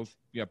 So right.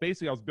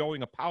 I was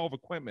building a pile of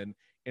equipment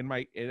in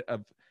my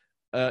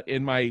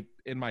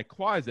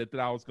closet that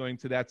I was going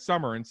to that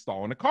summer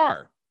install in a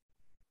car.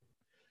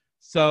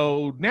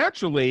 So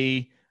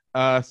naturally,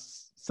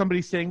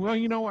 somebody's saying,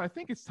 well, I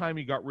think it's time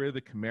you got rid of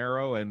the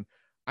Camaro, and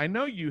I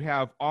know you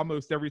have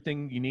almost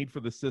everything you need for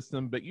the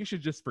system, but you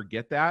should just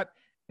forget that,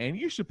 and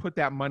you should put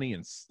that money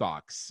in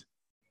stocks.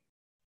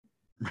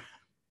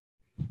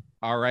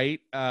 All right.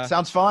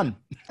 Sounds fun.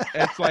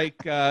 It's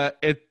like,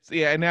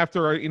 and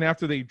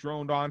after they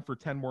droned on for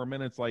 10 more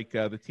minutes, like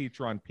the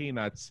teacher on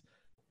Peanuts,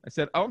 I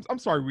said, oh, I'm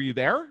sorry, were you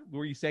there?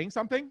 Were you saying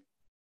something?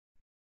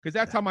 Because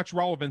that's how much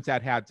relevance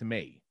that had to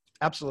me.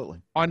 Absolutely.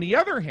 On the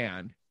other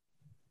hand,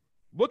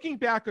 looking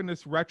back on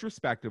this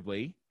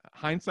retrospectively,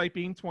 hindsight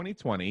being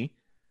 2020,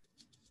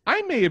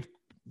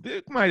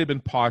 it might have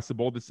been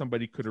possible that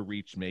somebody could have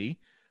reached me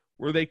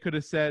where they could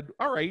have said,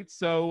 all right,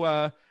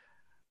 so,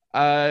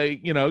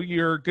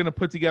 you're going to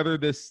put together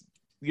this,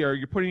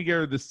 you're putting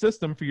together the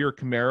system for your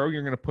Camaro.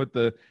 You're going to put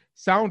the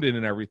sound in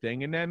and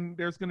everything. And then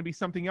there's going to be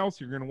something else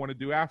you're going to want to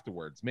do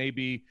afterwards.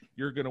 Maybe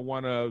you're going to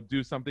want to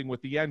do something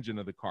with the engine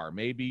of the car.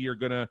 Maybe you're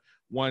going to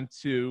want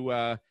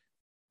to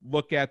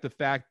look at the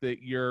fact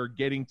that you're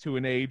getting to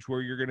an age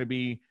where you're going to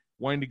be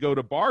wanting to go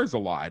to bars a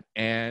lot.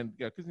 And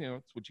because,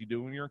 it's what you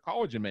do when you're in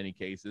college in many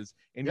cases,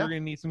 and you're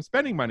going to need some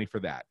spending money for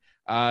that.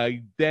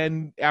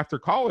 Then after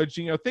college,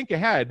 think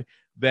ahead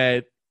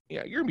that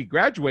you're going to be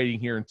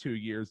graduating here in 2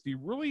 years. Do you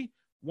really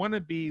want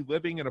to be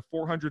living in a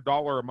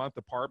 $400 a month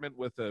apartment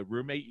with a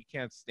roommate you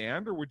can't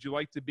stand? Or would you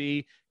like to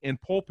be in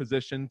pole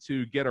position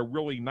to get a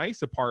really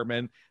nice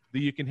apartment that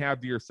you can have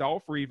to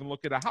yourself, or even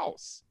look at a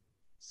house?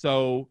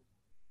 So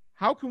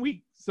what can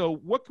we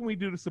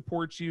do to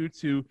support you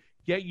to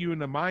get you in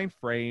the mind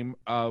frame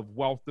of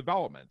wealth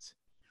development?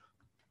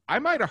 I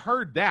might have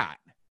heard that.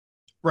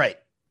 Right.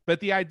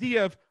 But the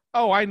idea of,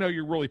 oh, I know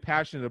you're really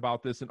passionate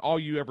about this and all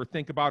you ever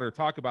think about or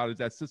talk about is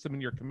that system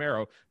in your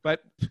Camaro,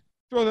 but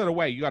throw that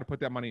away. You got to put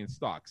that money in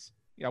stocks.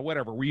 Yeah,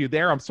 whatever. Were you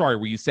there? I'm sorry.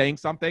 Were you saying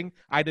something?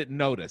 I didn't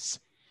notice.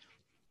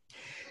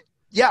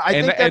 Yeah, I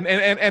think that...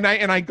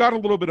 and I got a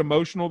little bit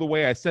emotional the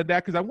way I said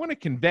that because I want to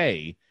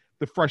convey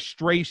the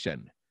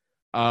frustration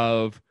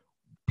of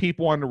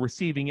people on the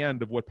receiving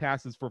end of what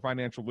passes for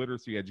financial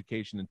literacy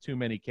education in too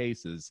many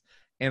cases.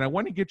 And I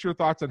want to get your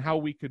thoughts on how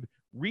we could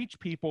reach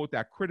people at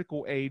that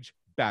critical age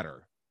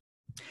better.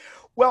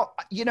 Well,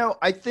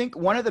 I think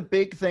one of the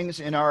big things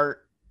in our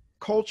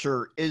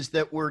culture is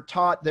that we're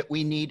taught that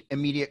we need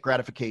immediate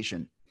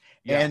gratification.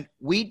 Yeah. And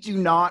we do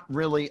not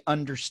really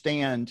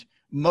understand,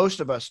 most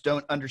of us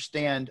don't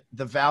understand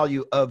the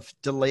value of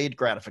delayed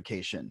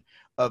gratification,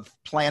 of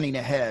planning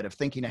ahead, of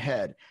thinking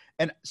ahead.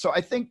 And so I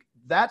think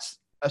that's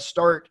a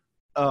start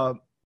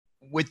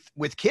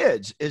with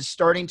kids, is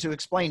starting to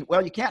explain,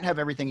 well, you can't have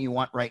everything you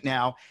want right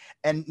now.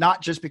 And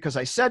not just because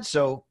I said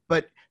so,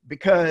 but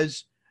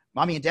because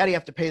mommy and daddy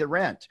have to pay the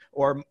rent,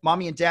 or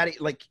mommy and daddy,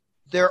 like,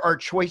 there are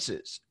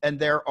choices and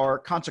there are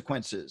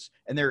consequences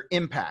and their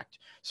impact.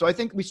 So I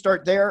think we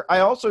start there.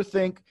 I also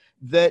think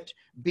that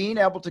being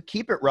able to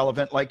keep it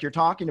relevant, like you're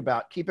talking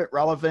about, keep it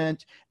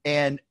relevant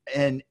and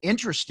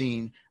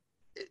interesting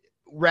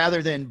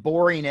rather than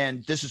boring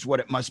and this is what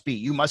it must be.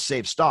 You must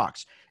save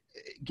stocks.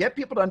 Get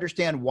people to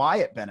understand why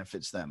it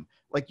benefits them.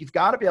 Like, you've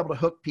got to be able to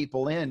hook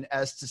people in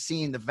as to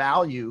seeing the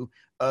value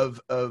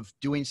of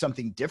doing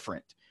something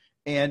different.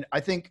 And I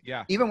think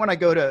even when I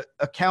go to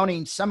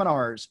accounting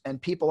seminars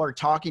and people are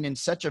talking in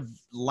such a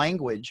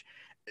language,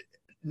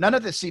 none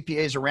of the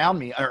CPAs around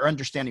me are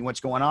understanding what's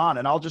going on.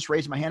 And I'll just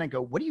raise my hand and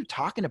go, what are you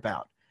talking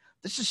about?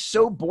 This is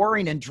so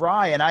boring and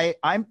dry. And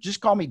I'm just,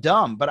 call me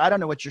dumb, but I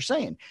don't know what you're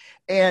saying.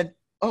 And,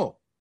 oh,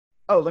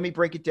 let me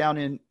break it down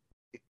in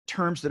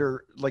terms that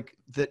are like,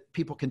 that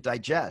people can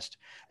digest.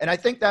 And I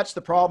think that's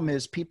the problem,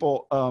 is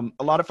people,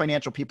 a lot of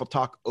financial people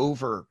talk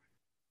over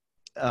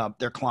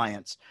their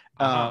clients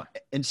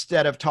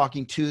instead of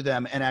talking to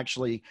them and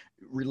actually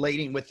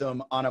relating with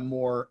them on a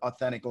more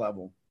authentic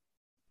level.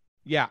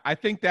 Yeah, I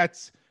think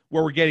that's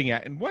where we're getting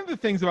at. And one of the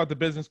things about the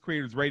Business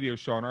Creators Radio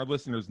Show, and our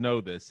listeners know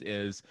this,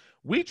 is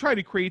we try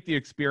to create the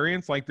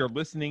experience like they're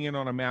listening in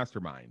on a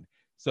mastermind.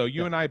 So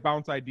you and I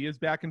bounce ideas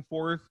back and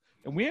forth,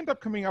 and we end up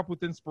coming up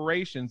with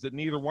inspirations that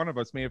neither one of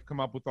us may have come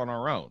up with on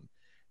our own.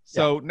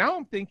 So now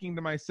I'm thinking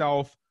to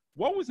myself,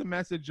 what was a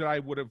message that I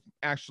would have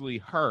actually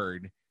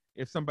heard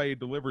if somebody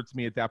delivered to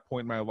me at that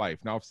point in my life?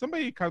 Now, if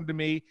somebody had come to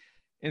me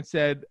and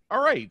said,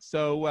 all right,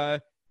 so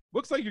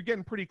looks like you're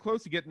getting pretty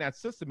close to getting that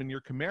system in your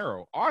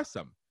Camaro.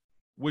 Awesome.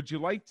 Would you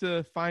like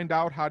to find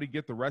out how to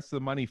get the rest of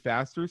the money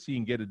faster so you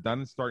can get it done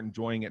and start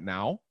enjoying it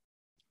now?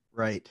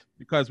 Right.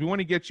 Because we want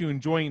to get you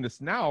enjoying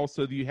this now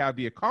so that you have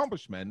the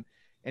accomplishment.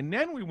 And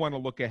then we want to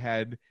look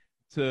ahead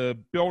to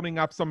building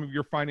up some of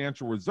your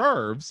financial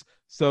reserves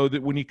so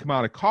that when you come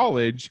out of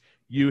college,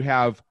 you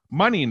have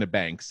money in the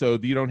bank so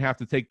that you don't have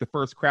to take the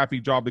first crappy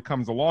job that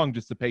comes along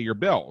just to pay your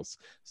bills,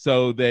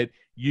 so that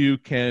you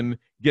can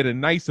get a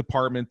nice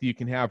apartment that you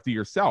can have to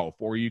yourself,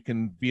 or you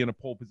can be in a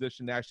pole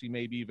position to actually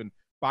maybe even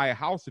buy a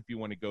house if you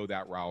want to go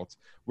that route,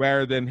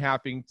 rather than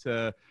having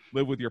to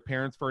live with your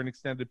parents for an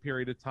extended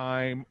period of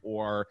time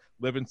or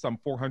live in some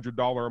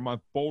 $400 a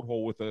month boat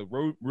hole with a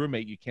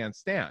roommate you can't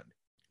stand.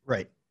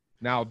 Right.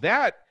 Now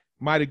that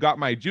might have got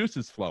my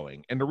juices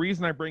flowing. And the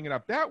reason I bring it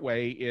up that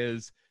way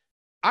is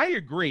I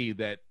agree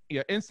that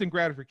instant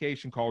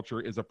gratification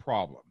culture is a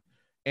problem.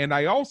 And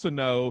I also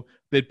know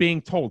that being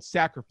told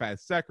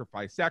sacrifice,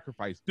 sacrifice,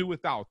 sacrifice, do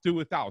without,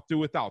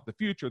 the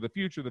future.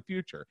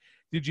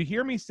 Did you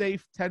hear me say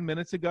 10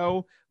 minutes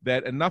ago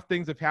that enough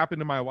things have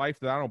happened in my life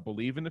that I don't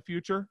believe in the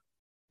future?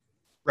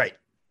 Right.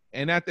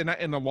 And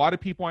a lot of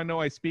people I know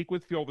I speak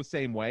with feel the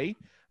same way.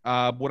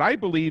 What I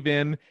believe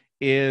in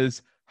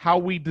is how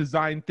we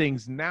design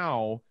things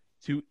now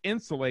to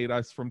insulate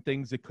us from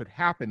things that could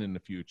happen in the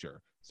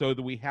future, so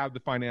that we have the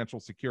financial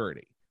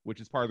security, which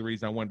is part of the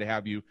reason I wanted to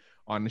have you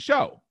on the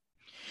show.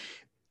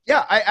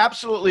 Yeah, I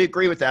absolutely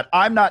agree with that.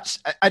 I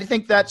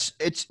think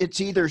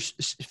it's either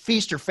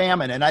feast or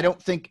famine. And I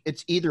don't think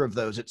it's either of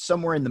those. It's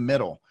somewhere in the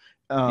middle.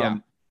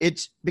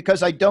 It's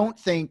because I don't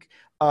think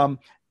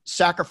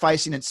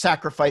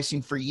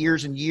sacrificing for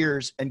years and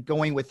years and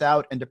going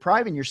without and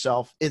depriving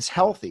yourself is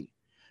healthy.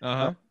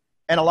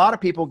 And a lot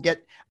of people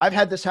I've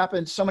had this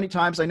happen so many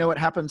times. I know it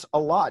happens a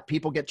lot.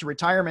 People get to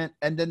retirement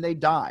and then they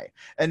die.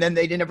 And then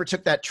they never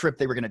took that trip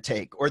they were going to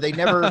take, or they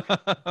never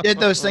did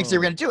those things they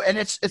were going to do. And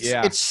it's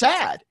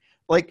sad.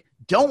 Like,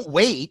 don't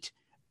wait.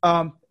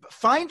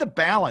 Find the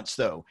balance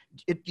though.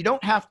 You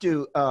don't have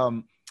to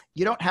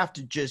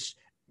just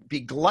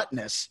be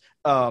gluttonous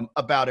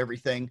about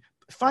everything.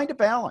 Find a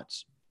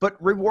balance, but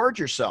reward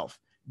yourself.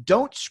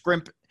 Don't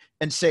scrimp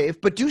and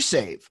save, but do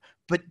save.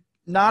 But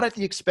not at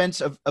the expense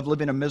of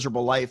living a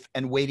miserable life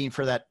and waiting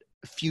for that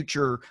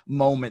future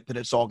moment that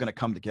it's all going to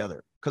come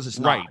together, because it's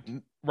not.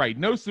 Right.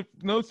 Notice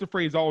the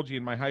phraseology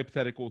in my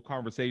hypothetical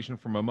conversation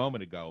from a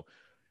moment ago.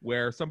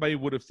 where somebody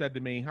would have said to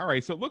me, all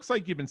right, so it looks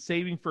like you've been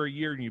saving for a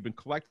year and you've been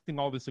collecting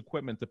all this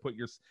equipment to put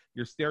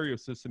your stereo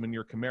system in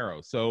your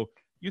Camaro. So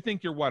you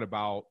think you're what,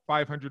 about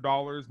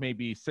 $500,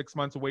 maybe 6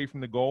 months away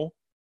from the goal?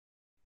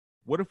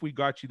 What if we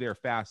got you there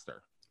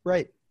faster?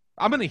 Right.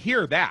 I'm going to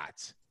hear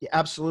that. Yeah,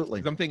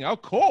 absolutely. I'm thinking, oh,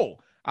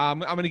 cool. I'm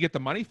going to get the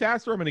money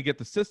faster. I'm going to get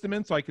the system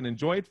in so I can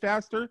enjoy it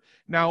faster.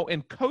 Now,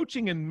 in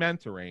coaching and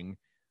mentoring,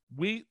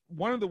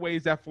 one of the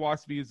ways that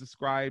philosophy is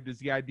described is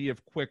the idea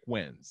of quick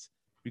wins.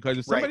 Because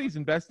if somebody's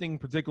investing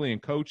particularly in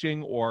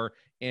coaching or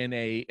in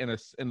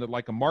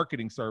like a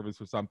marketing service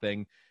or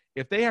something,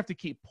 if they have to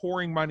keep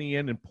pouring money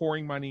in and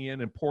pouring money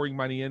in and pouring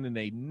money in and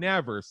they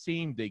never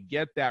seem to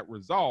get that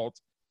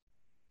result,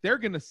 they're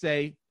going to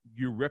say,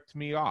 you ripped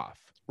me off.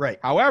 Right.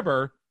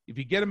 However, if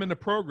you get them in the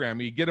program,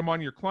 you get them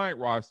on your client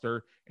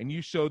roster and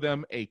you show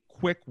them a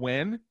quick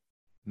win,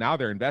 now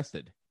they're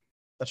invested.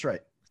 That's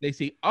right. They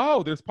see,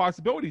 oh, there's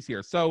possibilities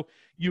here. So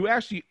you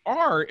actually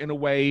are, in a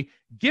way,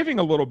 giving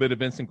a little bit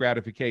of instant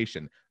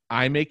gratification.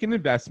 I make an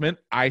investment.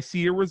 I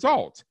see a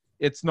result.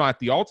 It's not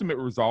the ultimate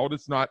result.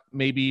 It's not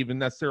maybe even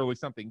necessarily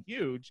something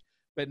huge.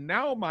 But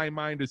now my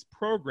mind is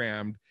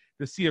programmed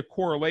to see a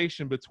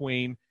correlation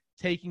between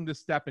taking the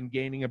step and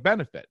gaining a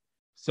benefit.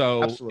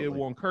 So Absolutely. It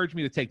will encourage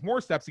me to take more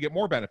steps to get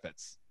more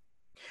benefits.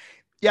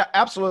 Yeah,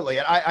 absolutely.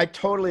 And I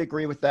totally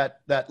agree with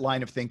that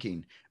line of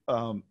thinking.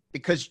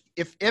 Because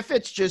if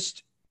it's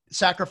just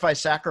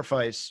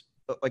sacrifice,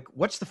 like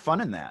what's the fun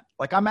in that?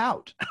 Like I'm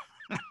out.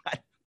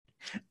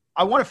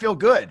 I want to feel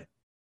good.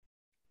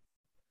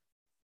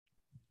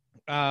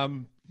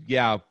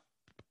 Yeah.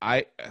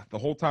 The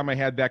whole time I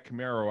had that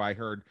Camaro, I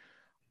heard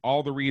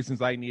all the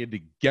reasons I needed to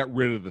get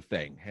rid of the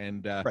thing.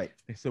 And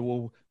they said,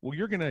 well,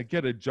 you're going to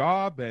get a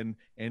job and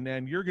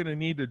then you're going to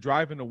need to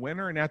drive in the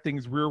winter and that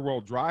thing's rear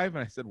wheel drive.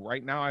 And I said,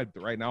 right now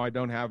I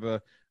don't have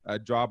a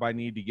job I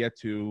need to get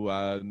to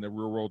in the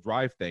rear wheel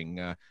drive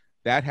thing.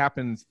 That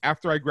happens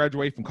after I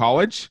graduate from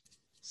college.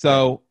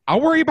 So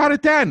I'll worry about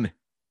it then.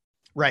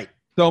 Right.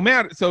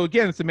 So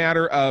again, it's a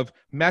matter of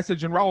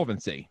message and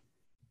relevancy.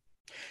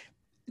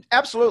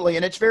 Absolutely.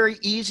 And it's very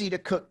easy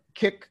to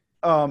kick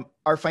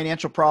our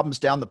financial problems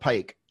down the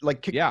pike.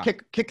 Like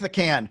kick the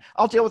can.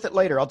 I'll deal with it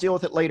later.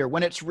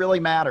 When it really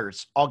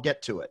matters, I'll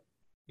get to it.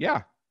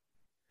 Yeah.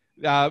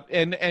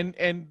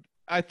 And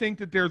I think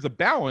that there's a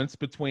balance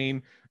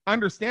between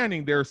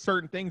understanding there are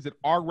certain things that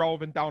are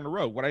relevant down the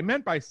road. What I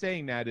meant by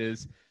saying that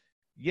is,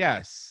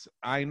 yes,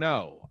 I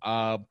know.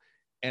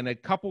 In a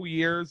couple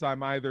years,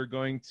 I'm either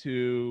going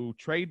to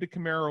trade the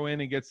Camaro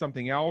in and get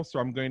something else,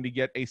 or I'm going to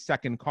get a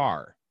second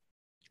car.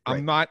 Right.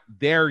 I'm not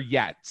there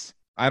yet.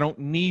 I don't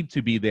need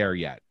to be there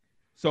yet.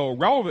 So a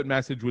relevant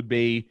message would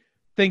be,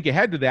 think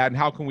ahead to that and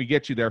how can we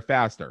get you there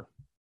faster?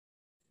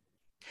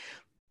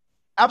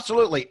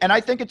 Absolutely. And I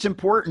think it's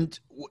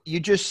important. You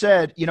just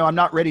said, I'm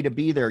not ready to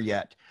be there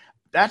yet.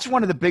 That's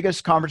one of the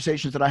biggest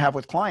conversations that I have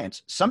with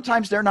clients.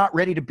 Sometimes they're not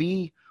ready to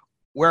be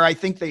where I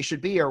think they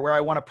should be or where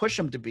I want to push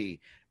them to be.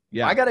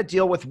 Yeah. I got to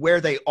deal with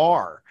where they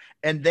are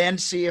and then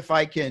see if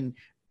I can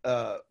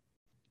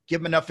give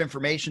them enough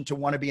information to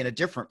want to be in a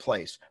different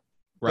place.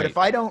 Right. But if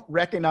I don't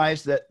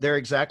recognize that they're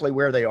exactly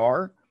where they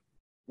are,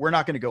 we're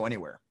not going to go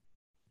anywhere.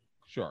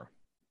 Sure.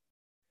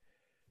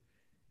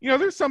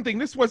 There's something,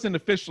 this wasn't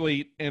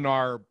officially in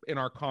our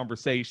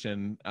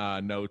conversation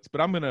notes, but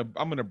I'm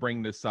going to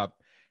bring this up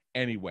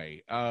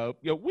anyway.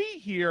 We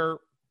hear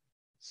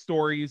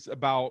stories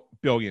about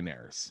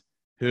billionaires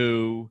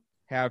who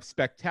have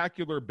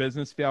spectacular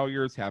business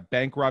failures, have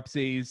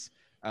bankruptcies,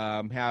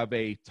 have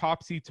a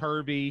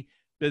topsy-turvy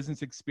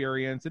business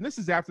experience. And this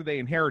is after they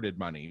inherited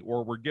money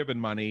or were given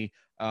money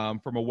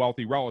from a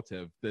wealthy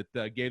relative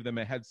that gave them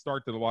a head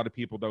start that a lot of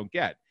people don't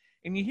get.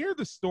 And you hear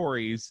the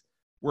stories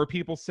where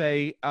people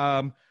say,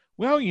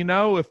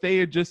 if they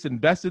had just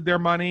invested their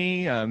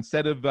money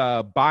instead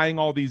of buying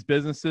all these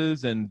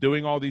businesses and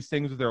doing all these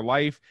things with their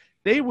life,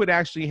 they would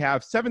actually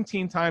have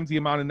 17 times the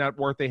amount of net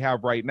worth they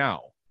have right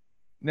now.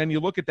 And then you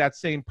look at that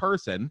same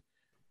person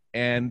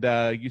and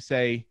you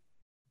say,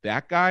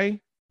 that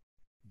guy,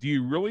 do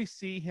you really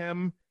see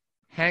him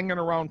hanging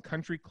around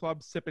country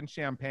clubs sipping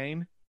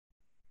champagne?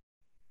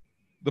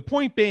 The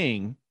point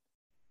being,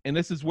 and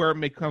this is where it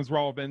becomes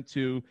relevant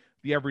to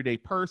the everyday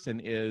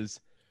person, is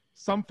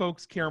some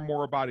folks care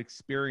more about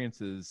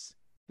experiences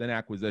than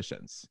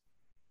acquisitions.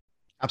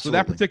 Absolutely.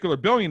 So that particular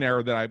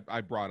billionaire that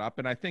I brought up,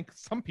 and I think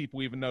some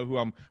people even know who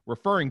I'm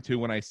referring to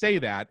when I say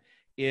that,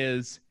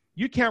 is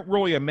you can't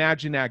really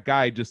imagine that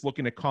guy just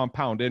looking at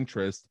compound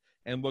interest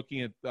and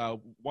looking at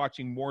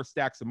watching more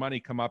stacks of money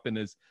come up in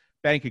his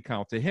bank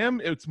account. To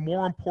him, it's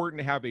more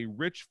important to have a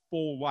rich,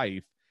 full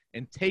life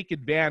and take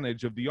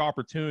advantage of the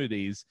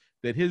opportunities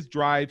that his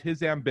drive,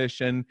 his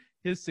ambition,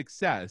 his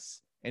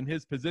success, and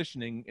his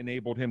positioning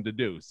enabled him to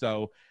do.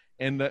 So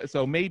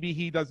maybe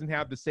he doesn't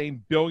have the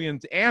same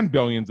billions and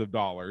billions of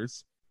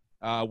dollars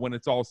when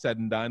it's all said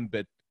and done,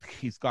 but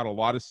he's got a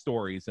lot of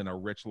stories and a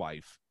rich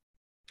life.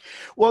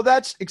 Well,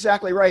 that's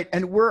exactly right.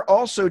 And we're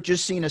also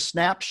just seeing a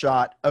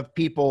snapshot of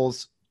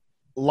people's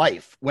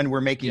life when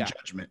we're making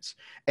judgments.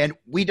 And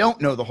we don't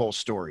know the whole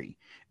story.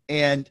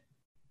 And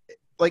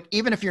like,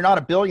 even if you're not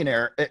a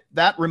billionaire,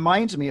 that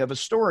reminds me of a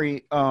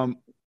story.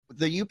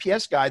 The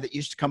UPS guy that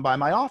used to come by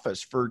my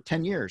office for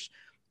 10 years.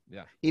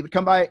 Yeah. He would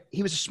come by.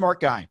 He was a smart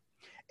guy.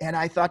 And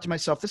I thought to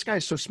myself, this guy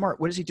is so smart.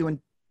 What is he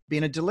doing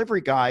being a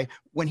delivery guy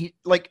when he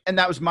and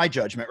that was my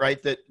judgment,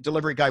 right? That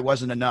delivery guy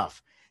wasn't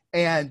enough.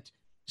 And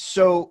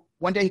so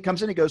one day he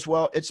comes in, he goes,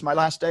 well, it's my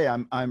last day.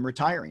 I'm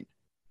retiring.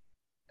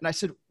 And I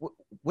said,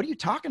 what are you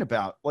talking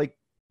about? Like,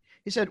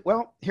 he said,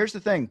 well, here's the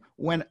thing.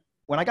 When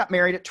I got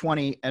married at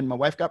 20 and my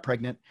wife got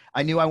pregnant,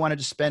 I knew I wanted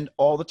to spend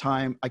all the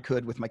time I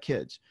could with my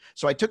kids.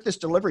 So I took this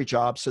delivery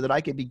job so that I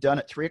could be done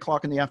at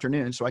 3:00 in the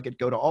afternoon. So I could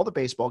go to all the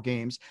baseball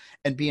games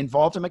and be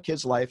involved in my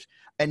kids' life.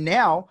 And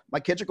now my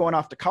kids are going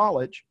off to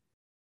college.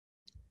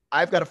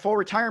 I've got a full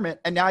retirement,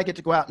 and now I get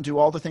to go out and do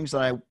all the things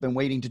that I've been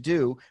waiting to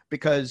do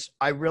because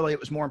it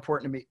was more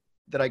important to me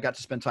that I got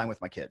to spend time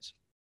with my kids.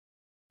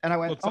 And I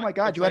went, oh my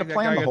God, you had a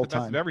plan the whole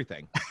time.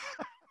 Everything.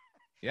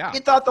 Yeah. He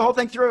thought the whole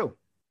thing through.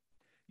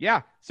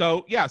 Yeah.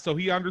 So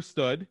he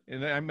understood,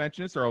 and I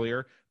mentioned this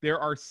earlier, there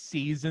are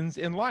seasons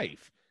in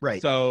life.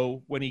 Right.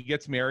 So when he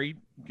gets married,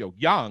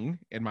 young,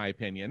 in my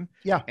opinion.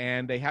 Yeah.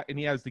 And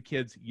he has the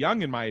kids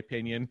young, in my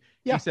opinion.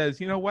 Yeah. He says,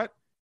 you know what?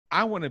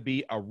 I want to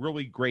be a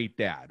really great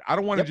dad. I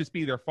don't want to just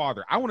be their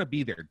father. I want to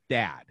be their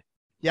dad.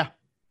 Yeah.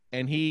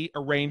 And he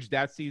arranged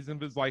that season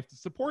of his life to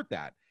support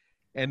that.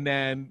 And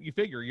then you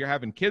figure you're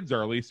having kids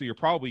early, so you're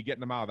probably getting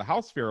them out of the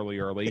house fairly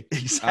early.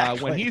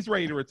 Exactly. When he's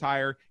ready to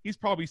retire, he's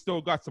probably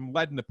still got some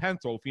lead in the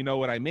pencil, if you know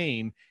what I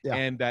mean. Yeah.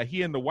 And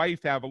he and the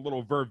wife have a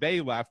little verve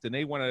left, and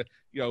they want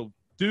to,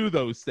 do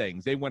those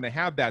things. They want to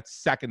have that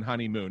second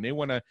honeymoon. They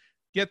want to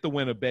get the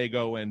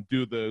Winnebago and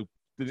do the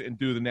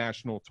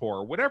national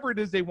tour, whatever it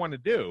is they want to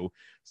do.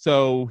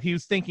 So he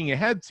was thinking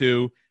ahead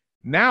to,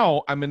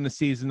 now I'm in the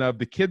season of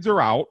the kids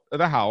are out of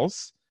the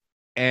house,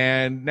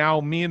 and now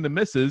me and the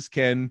missus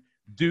can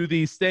do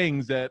these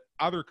things that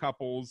other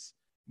couples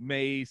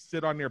may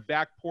sit on their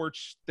back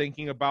porch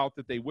thinking about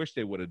that they wish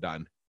they would have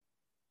done.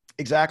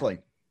 Exactly.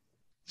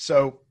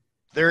 So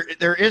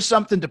there is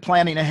something to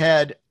planning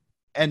ahead,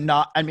 and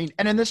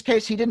in this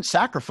case, he didn't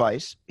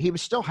sacrifice. He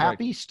was still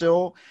happy, right,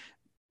 still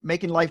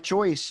making life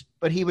choice,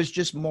 but he was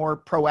just more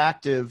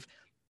proactive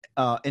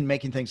in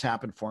making things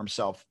happen for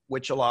himself,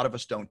 which a lot of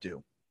us don't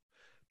do.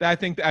 I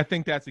think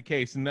that's the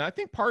case. And I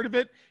think part of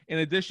it, in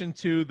addition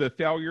to the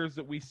failures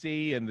that we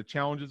see and the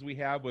challenges we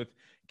have with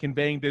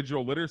conveying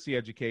digital literacy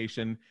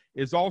education,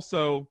 is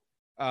also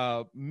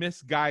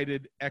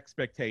misguided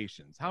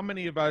expectations. How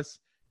many of us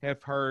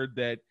have heard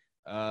that,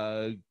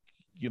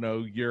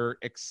 you're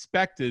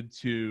expected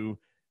to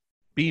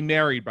be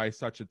married by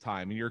such a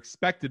time, and you're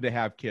expected to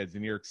have kids,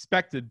 and you're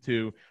expected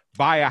to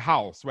buy a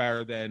house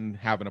rather than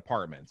have an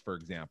apartment, for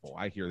example.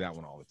 I hear that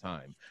one all the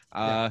time.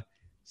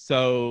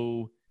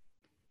 So,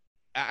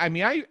 I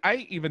mean,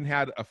 I even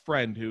had a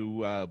friend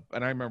who, and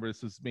I remember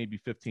this was maybe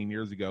 15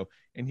 years ago,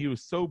 and he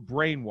was so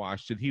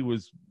brainwashed that he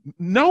was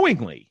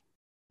knowingly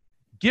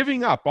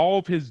giving up all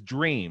of his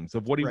dreams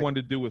of what he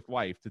wanted to do with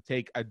life to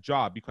take a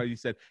job, because he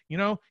said,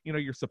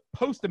 you're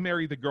supposed to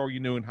marry the girl you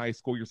knew in high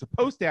school. You're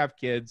supposed to have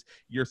kids.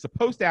 You're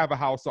supposed to have a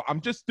house. So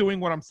I'm just doing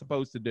what I'm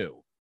supposed to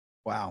do.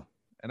 Wow.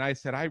 And I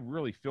said, I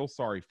really feel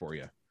sorry for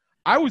you.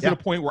 I was at a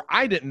point where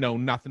I didn't know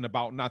nothing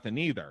about nothing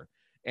either.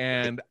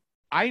 And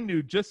I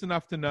knew just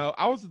enough to know.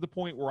 I was at the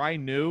point where I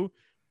knew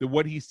that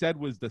what he said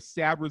was the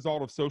sad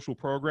result of social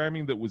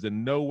programming that was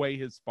in no way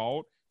his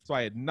fault. So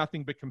I had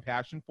nothing but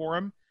compassion for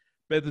him.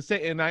 But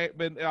I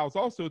was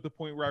also at the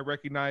point where I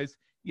recognized,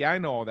 I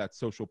know all that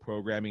social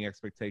programming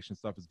expectation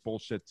stuff is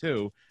bullshit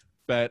too,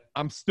 but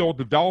I'm still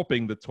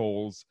developing the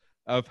tools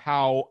of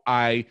how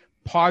I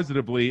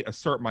positively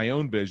assert my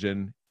own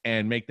vision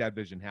and make that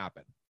vision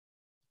happen.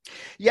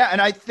 Yeah.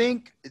 And I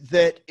think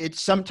that it's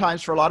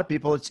sometimes for a lot of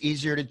people, it's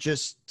easier to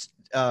just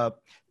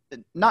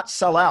not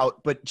sell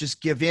out, but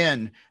just give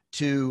in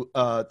to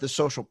the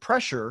social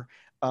pressure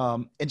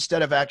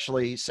instead of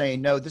actually saying,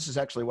 no, this is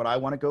actually what I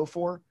want to go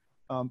for.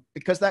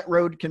 Because that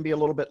road can be a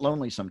little bit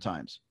lonely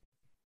sometimes.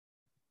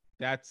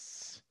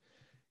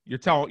 You're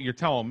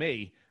telling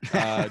me.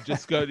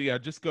 Just go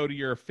to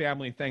your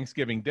family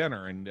Thanksgiving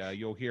dinner, and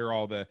you'll hear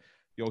all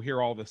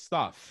the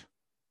stuff.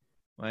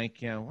 Like,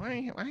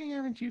 why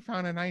haven't you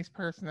found a nice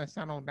person to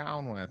settle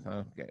down with?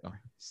 Okay,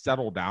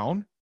 settle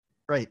down,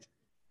 right?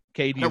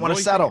 Okay, I want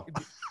to settle.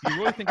 Do you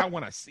really think I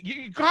want to?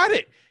 You got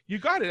it. You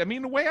got it. I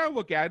mean, the way I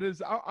look at it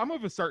is, I'm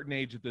of a certain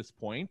age at this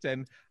point,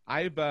 and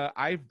I've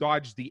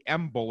dodged the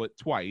M bullet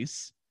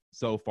twice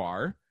so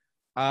far.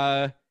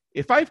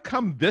 If I've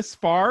come this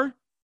far,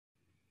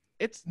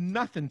 it's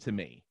nothing to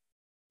me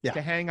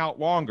to hang out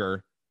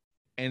longer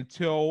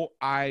until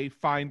I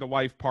find a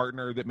life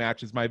partner that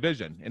matches my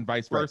vision, and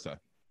vice versa.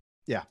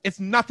 Yeah, it's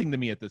nothing to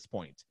me at this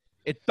point.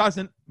 It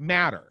doesn't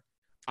matter.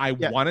 I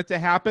want it to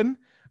happen.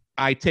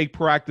 I take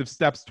proactive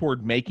steps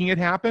toward making it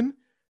happen,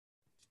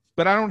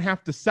 but I don't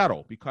have to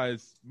settle,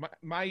 because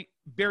my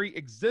very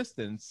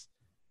existence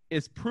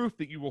is proof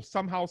that you will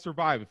somehow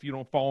survive if you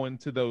don't fall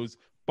into those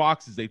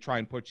boxes they try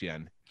and put you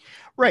in.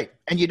 Right.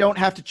 And you don't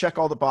have to check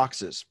all the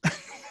boxes.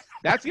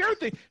 That's the other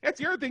thing. That's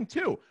the other thing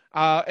too.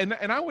 And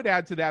I would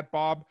add to that,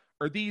 Bob,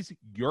 are these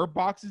your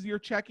boxes you're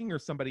checking or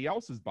somebody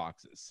else's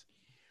boxes?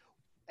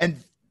 And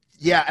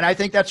yeah, and I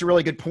think that's a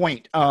really good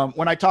point.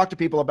 When I talk to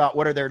people about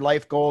what are their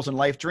life goals and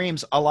life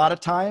dreams, a lot of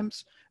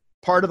times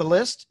part of the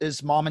list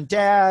is mom and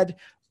dad,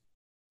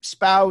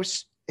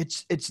 spouse.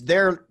 It's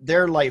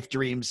their life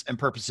dreams and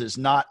purposes,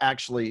 not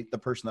actually the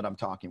person that I'm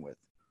talking with.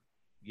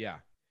 Yeah.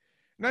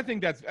 And I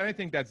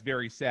think that's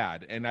very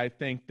sad. And I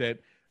think that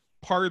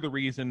part of the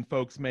reason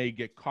folks may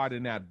get caught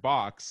in that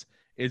box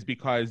is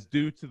because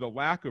due to the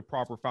lack of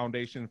proper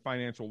foundation and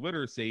financial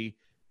literacy,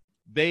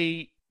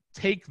 they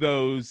take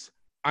those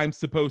I'm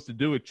supposed to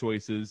do it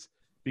choices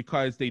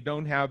because they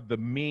don't have the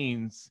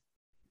means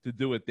to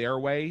do it their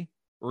way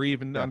or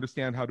even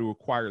understand how to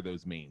acquire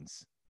those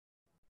means.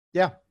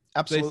 Yeah,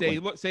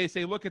 absolutely. So they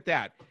say, look at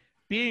that.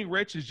 Being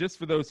rich is just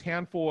for those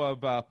handful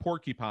of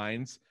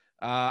porcupines.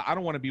 I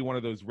don't want to be one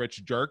of those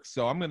rich jerks,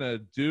 so I'm going to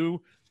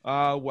do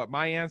what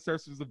my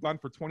ancestors have done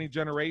for 20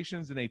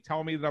 generations, and they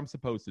tell me that I'm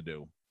supposed to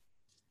do.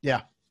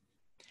 Yeah.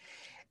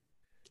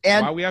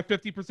 And why we have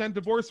 50%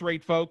 divorce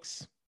rate,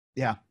 folks.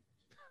 Yeah,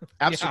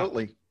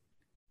 absolutely. Yeah.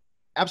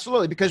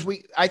 Absolutely. Because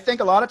I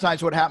think a lot of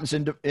times what happens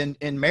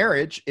in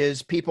marriage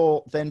is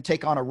people then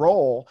take on a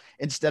role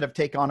instead of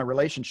take on a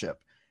relationship.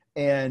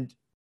 And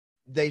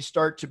they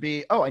start to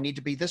be, oh, I need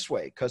to be this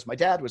way because my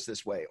dad was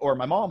this way or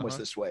my mom was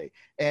this way.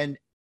 And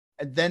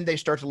then they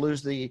start to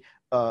lose the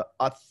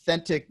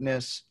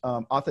authenticity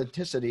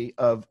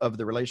of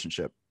the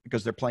relationship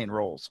because they're playing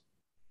roles.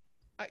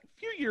 A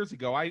few years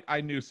ago,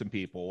 I knew some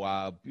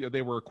people.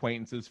 They were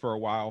acquaintances for a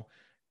while,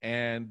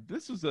 and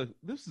this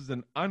is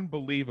an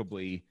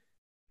unbelievably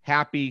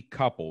happy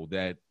couple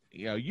that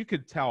you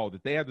could tell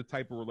that they have the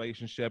type of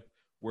relationship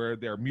where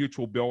they're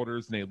mutual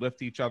builders and they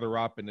lift each other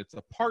up, and it's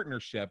a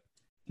partnership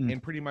in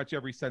pretty much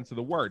every sense of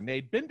the word. And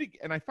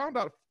and I found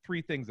out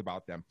three things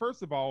about them.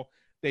 First of all,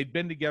 they'd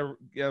been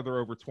together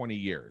over 20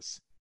 years.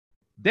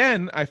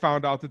 Then I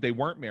found out that they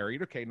weren't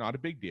married. Okay, not a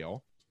big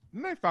deal.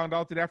 And I found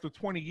out that after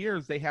 20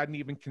 years, they hadn't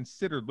even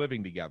considered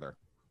living together.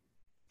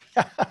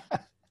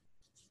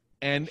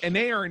 And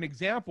they are an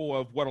example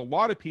of what a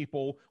lot of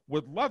people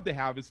would love to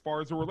have as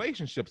far as a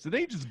relationship. So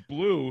they just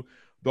blew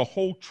the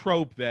whole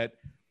trope that,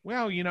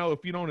 well,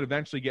 if you don't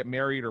eventually get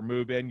married or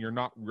move in, you're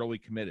not really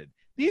committed.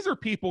 These are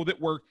people that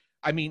were,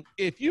 I mean,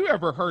 if you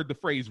ever heard the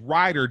phrase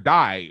ride or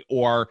die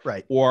or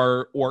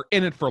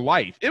in it for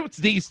life, it was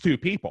these two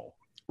people.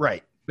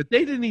 Right. But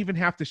they didn't even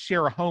have to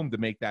share a home to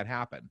make that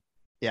happen.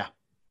 Yeah.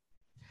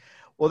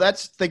 Well,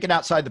 that's thinking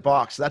outside the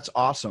box. That's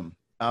awesome.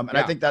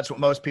 I think that's what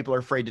most people are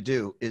afraid to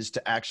do, is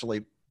to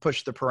actually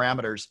push the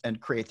parameters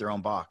and create their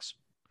own box.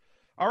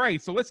 All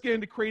right, so let's get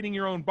into creating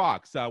your own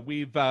box.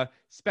 We've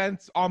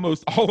spent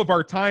almost all of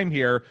our time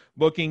here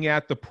looking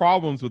at the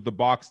problems with the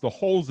box, the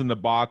holes in the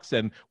box,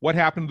 and what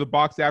happened to the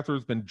box after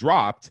it's been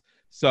dropped.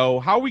 So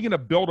how are we going to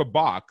build a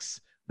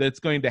box that's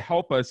going to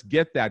help us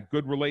get that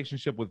good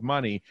relationship with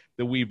money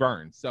that we've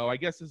earned? So I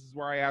guess this is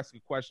where I ask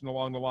a question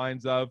along the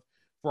lines of,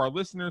 for our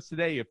listeners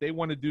today, if they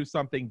want to do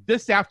something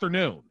this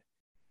afternoon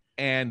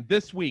and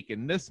this week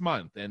and this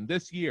month and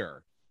this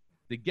year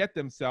to get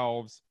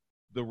themselves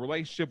the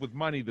relationship with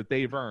money that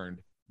they've earned,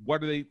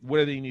 what do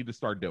they need to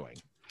start doing?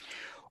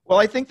 Well,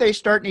 I think they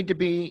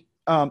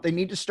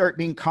need to start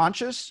being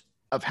conscious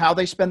of how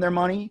they spend their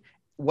money,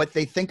 what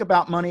they think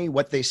about money,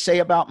 what they say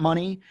about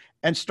money,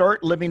 and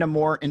start living a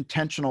more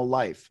intentional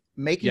life,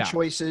 making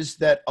choices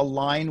that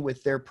align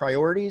with their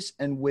priorities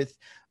and with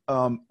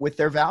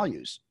their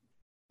values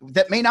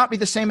that may not be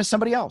the same as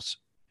somebody else.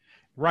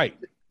 Right.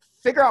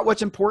 Figure out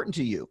what's important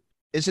to you.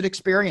 Is it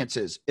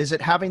experiences? Is it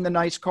having the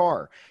nice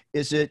car?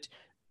 Is it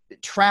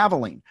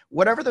traveling?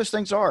 Whatever those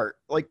things are,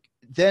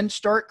 then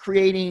start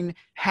creating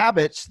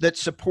habits that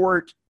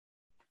support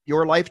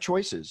your life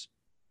choices.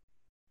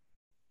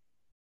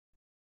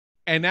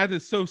 And that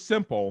is so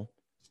simple,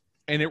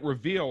 and it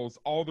reveals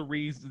all the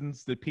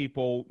reasons that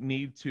people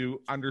need to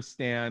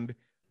understand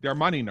their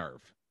money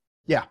nerve.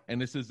 Yeah.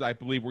 And this is, I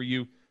believe, where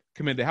you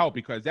come in to help,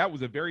 because that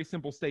was a very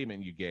simple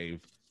statement you gave,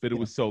 but it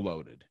was so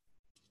loaded.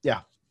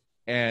 Yeah.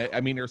 And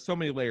I mean, there's so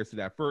many layers to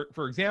that.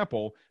 For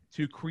example,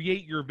 to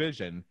create your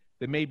vision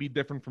that may be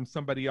different from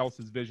somebody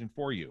else's vision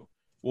for you.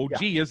 Well,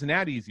 gee, isn't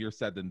that easier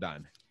said than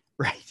done?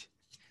 Right.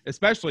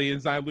 Especially,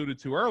 as I alluded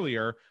to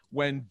earlier,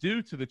 when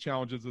due to the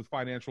challenges of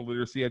financial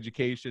literacy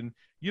education,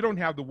 you don't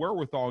have the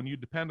wherewithal and you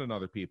depend on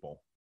other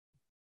people.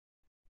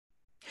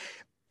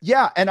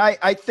 Yeah. And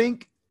I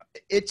think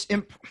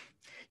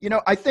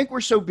I think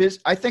we're so busy.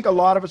 I think a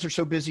lot of us are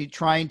so busy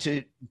trying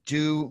to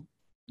do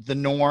the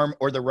norm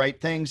or the right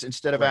things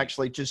instead of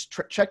actually just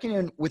checking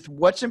in with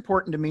what's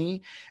important to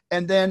me.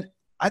 And then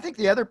I think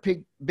the other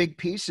big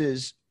piece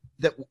is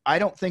that I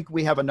don't think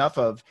we have enough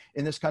of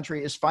in this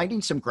country is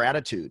finding some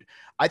gratitude.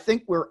 I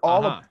think we're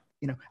all,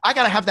 I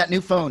got to have that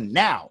new phone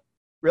now.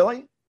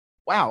 Really?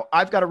 Wow.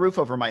 I've got a roof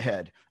over my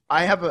head.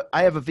 I have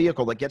a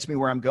vehicle that gets me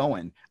where I'm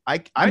going.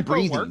 I'm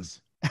breathing.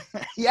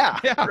 Yeah.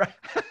 Right.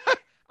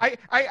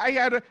 I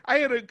had a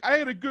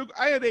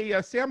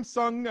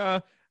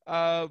Samsung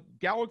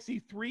Galaxy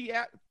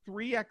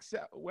 3X,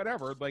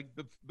 whatever, like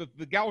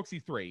the Galaxy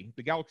 3,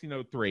 the Galaxy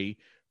Note 3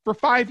 for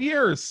 5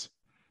 years.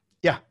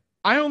 Yeah.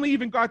 I only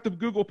even got the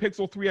Google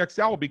Pixel 3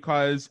 XL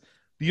because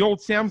the old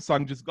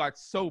Samsung just got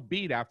so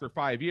beat after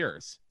 5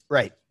 years.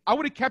 Right. I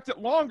would have kept it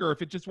longer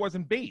if it just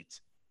wasn't beat.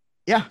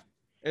 Yeah.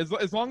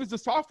 As long as the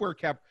software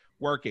kept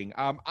working.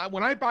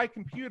 When I buy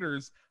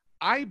computers,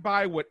 I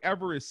buy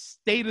whatever is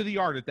state of the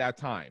art at that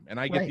time, and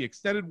I get the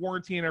extended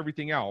warranty and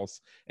everything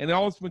else. And it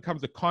always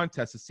becomes a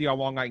contest to see how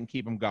long I can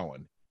keep them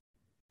going.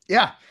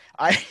 Yeah.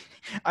 I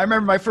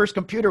remember my first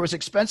computer was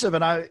expensive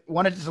and I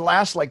wanted it to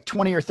last like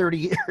 20 or 30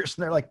 years. And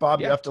they're like,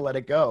 Bob, you have to let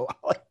it go. I'm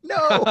like,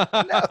 no,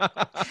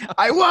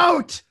 I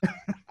won't.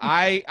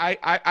 I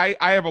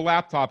have a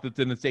laptop that's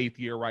in its 8th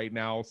year right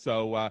now.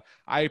 So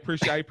I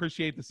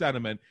appreciate the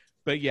sentiment,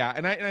 but yeah.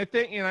 And I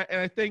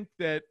think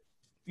that,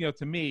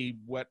 to me,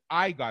 what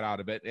I got out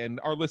of it, and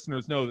our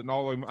listeners know that not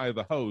only am I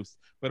the host,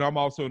 but I'm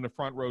also in the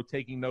front row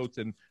taking notes,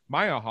 and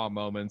my aha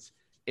moments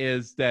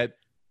is that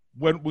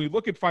when we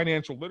look at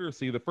financial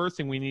literacy, the first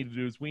thing we need to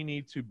do is we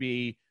need to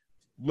be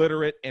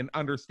literate in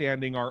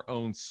understanding our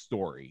own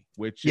story,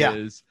 which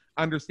is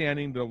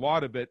understanding that a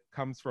lot of it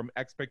comes from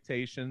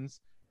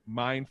expectations,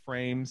 mind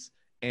frames,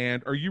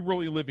 and are you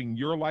really living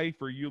your life,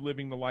 or are you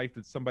living the life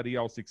that somebody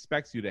else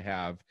expects you to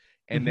have?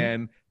 And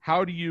then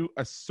how do you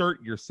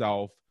assert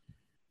yourself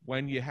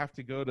when you have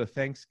to go to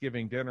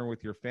Thanksgiving dinner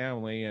with your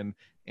family and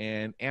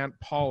Aunt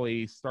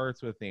Polly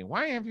starts with me,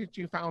 why haven't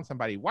you found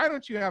somebody? Why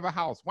don't you have a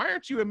house? Why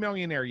aren't you a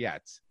millionaire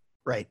yet?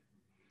 Right.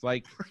 It's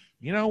like,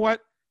 you know what,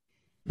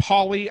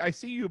 Polly, I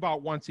see you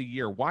about once a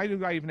year. Why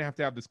do I even have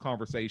to have this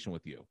conversation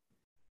with you?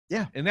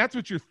 Yeah. And that's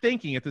what you're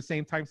thinking at the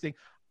same time, saying,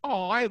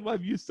 oh, I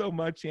love you so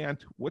much,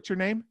 Aunt. What's your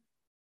name?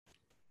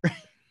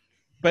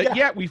 But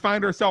yet we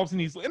find ourselves in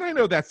these, and I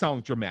know that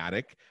sounds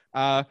dramatic,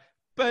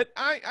 but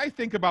I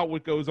think about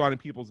what goes on in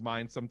people's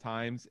minds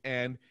sometimes,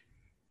 and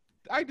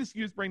I just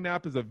bring that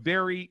up as a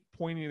very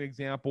poignant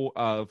example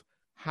of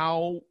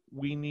how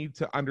we need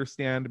to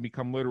understand and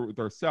become literate with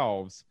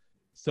ourselves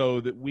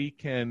so that we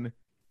can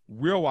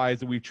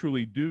realize that we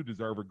truly do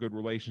deserve a good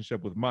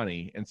relationship with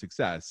money and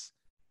success,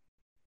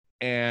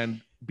 and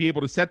be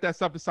able to set that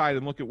stuff aside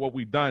and look at what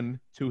we've done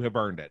to have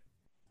earned it.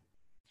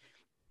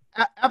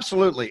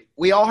 Absolutely.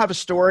 We all have a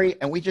story,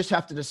 and we just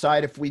have to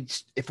decide if we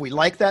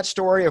like that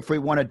story, or if we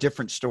want a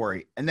different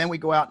story. And then we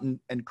go out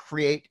and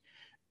create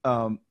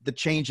the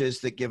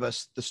changes that give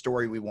us the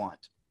story we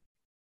want.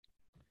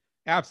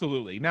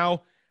 Absolutely.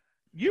 Now,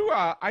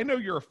 I know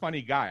you're a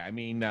funny guy. I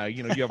mean,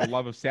 you have a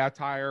love of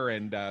satire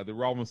and the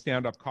realm of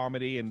stand-up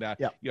comedy, and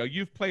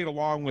you've played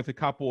along with a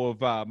couple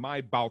of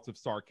my bouts of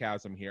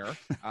sarcasm here.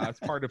 It's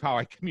part of how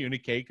I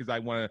communicate, because I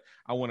want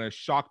to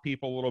shock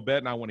people a little bit,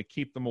 and I want to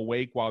keep them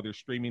awake while they're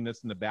streaming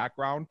this in the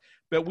background.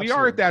 But we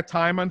are at that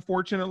time,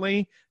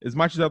 unfortunately. As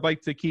much as I'd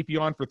like to keep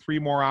you on for 3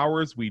 more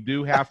hours, we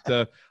do have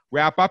to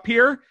wrap up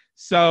here.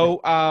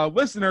 So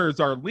listeners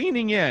are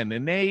leaning in,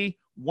 and they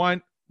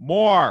want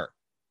more.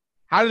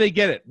 How do they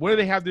get it? What do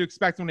they have to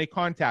expect when they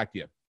contact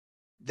you?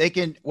 They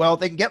can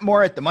get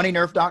more at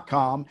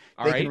themoneynerve.com.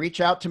 They can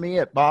reach out to me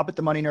at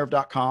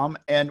bob@themoneynerve.com.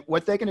 And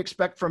what they can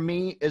expect from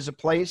me is a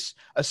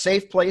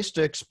safe place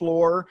to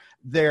explore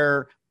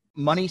their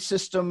money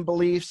system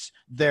beliefs,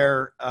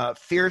 their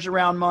fears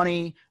around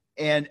money,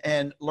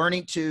 and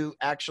learning to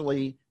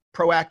actually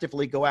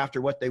proactively go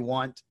after what they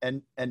want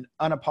and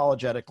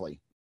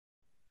unapologetically.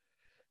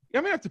 Yeah,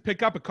 I'm going to have to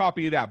pick up a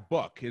copy of that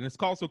book. And it's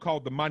also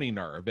called The Money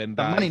Nerve. And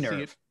The Money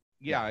Nerve.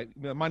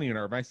 The Money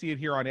Nerve. I see it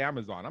here on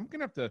Amazon. I'm going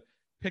to have to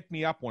pick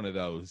me up one of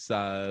those.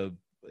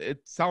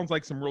 It sounds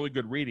like some really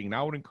good reading. And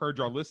I would encourage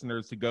our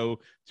listeners to go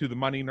to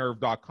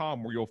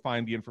themoneynerve.com, where you'll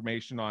find the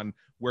information on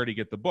where to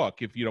get the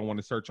book if you don't want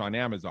to search on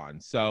Amazon.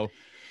 So,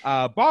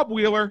 Bob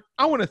Wheeler,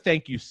 I want to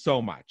thank you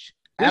so much.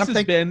 This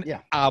has been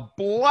a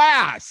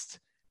blast,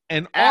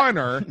 an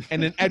honor,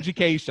 and an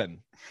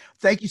education.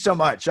 Thank you so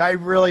much. I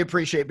really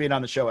appreciate being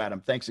on the show,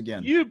 Adam. Thanks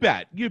again. You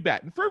bet.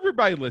 And for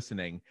everybody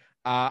listening,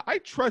 I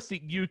trust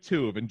that you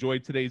too have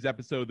enjoyed today's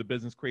episode of the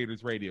Business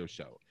Creators Radio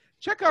Show.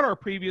 Check out our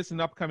previous and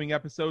upcoming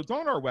episodes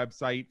on our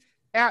website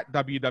at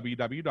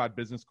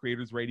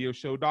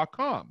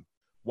www.businesscreatorsradioshow.com.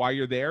 While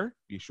you're there,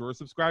 be sure to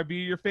subscribe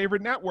via your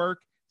favorite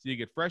network so you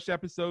get fresh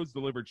episodes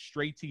delivered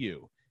straight to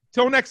you.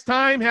 Till next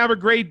time, have a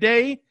great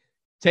day.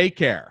 Take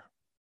care.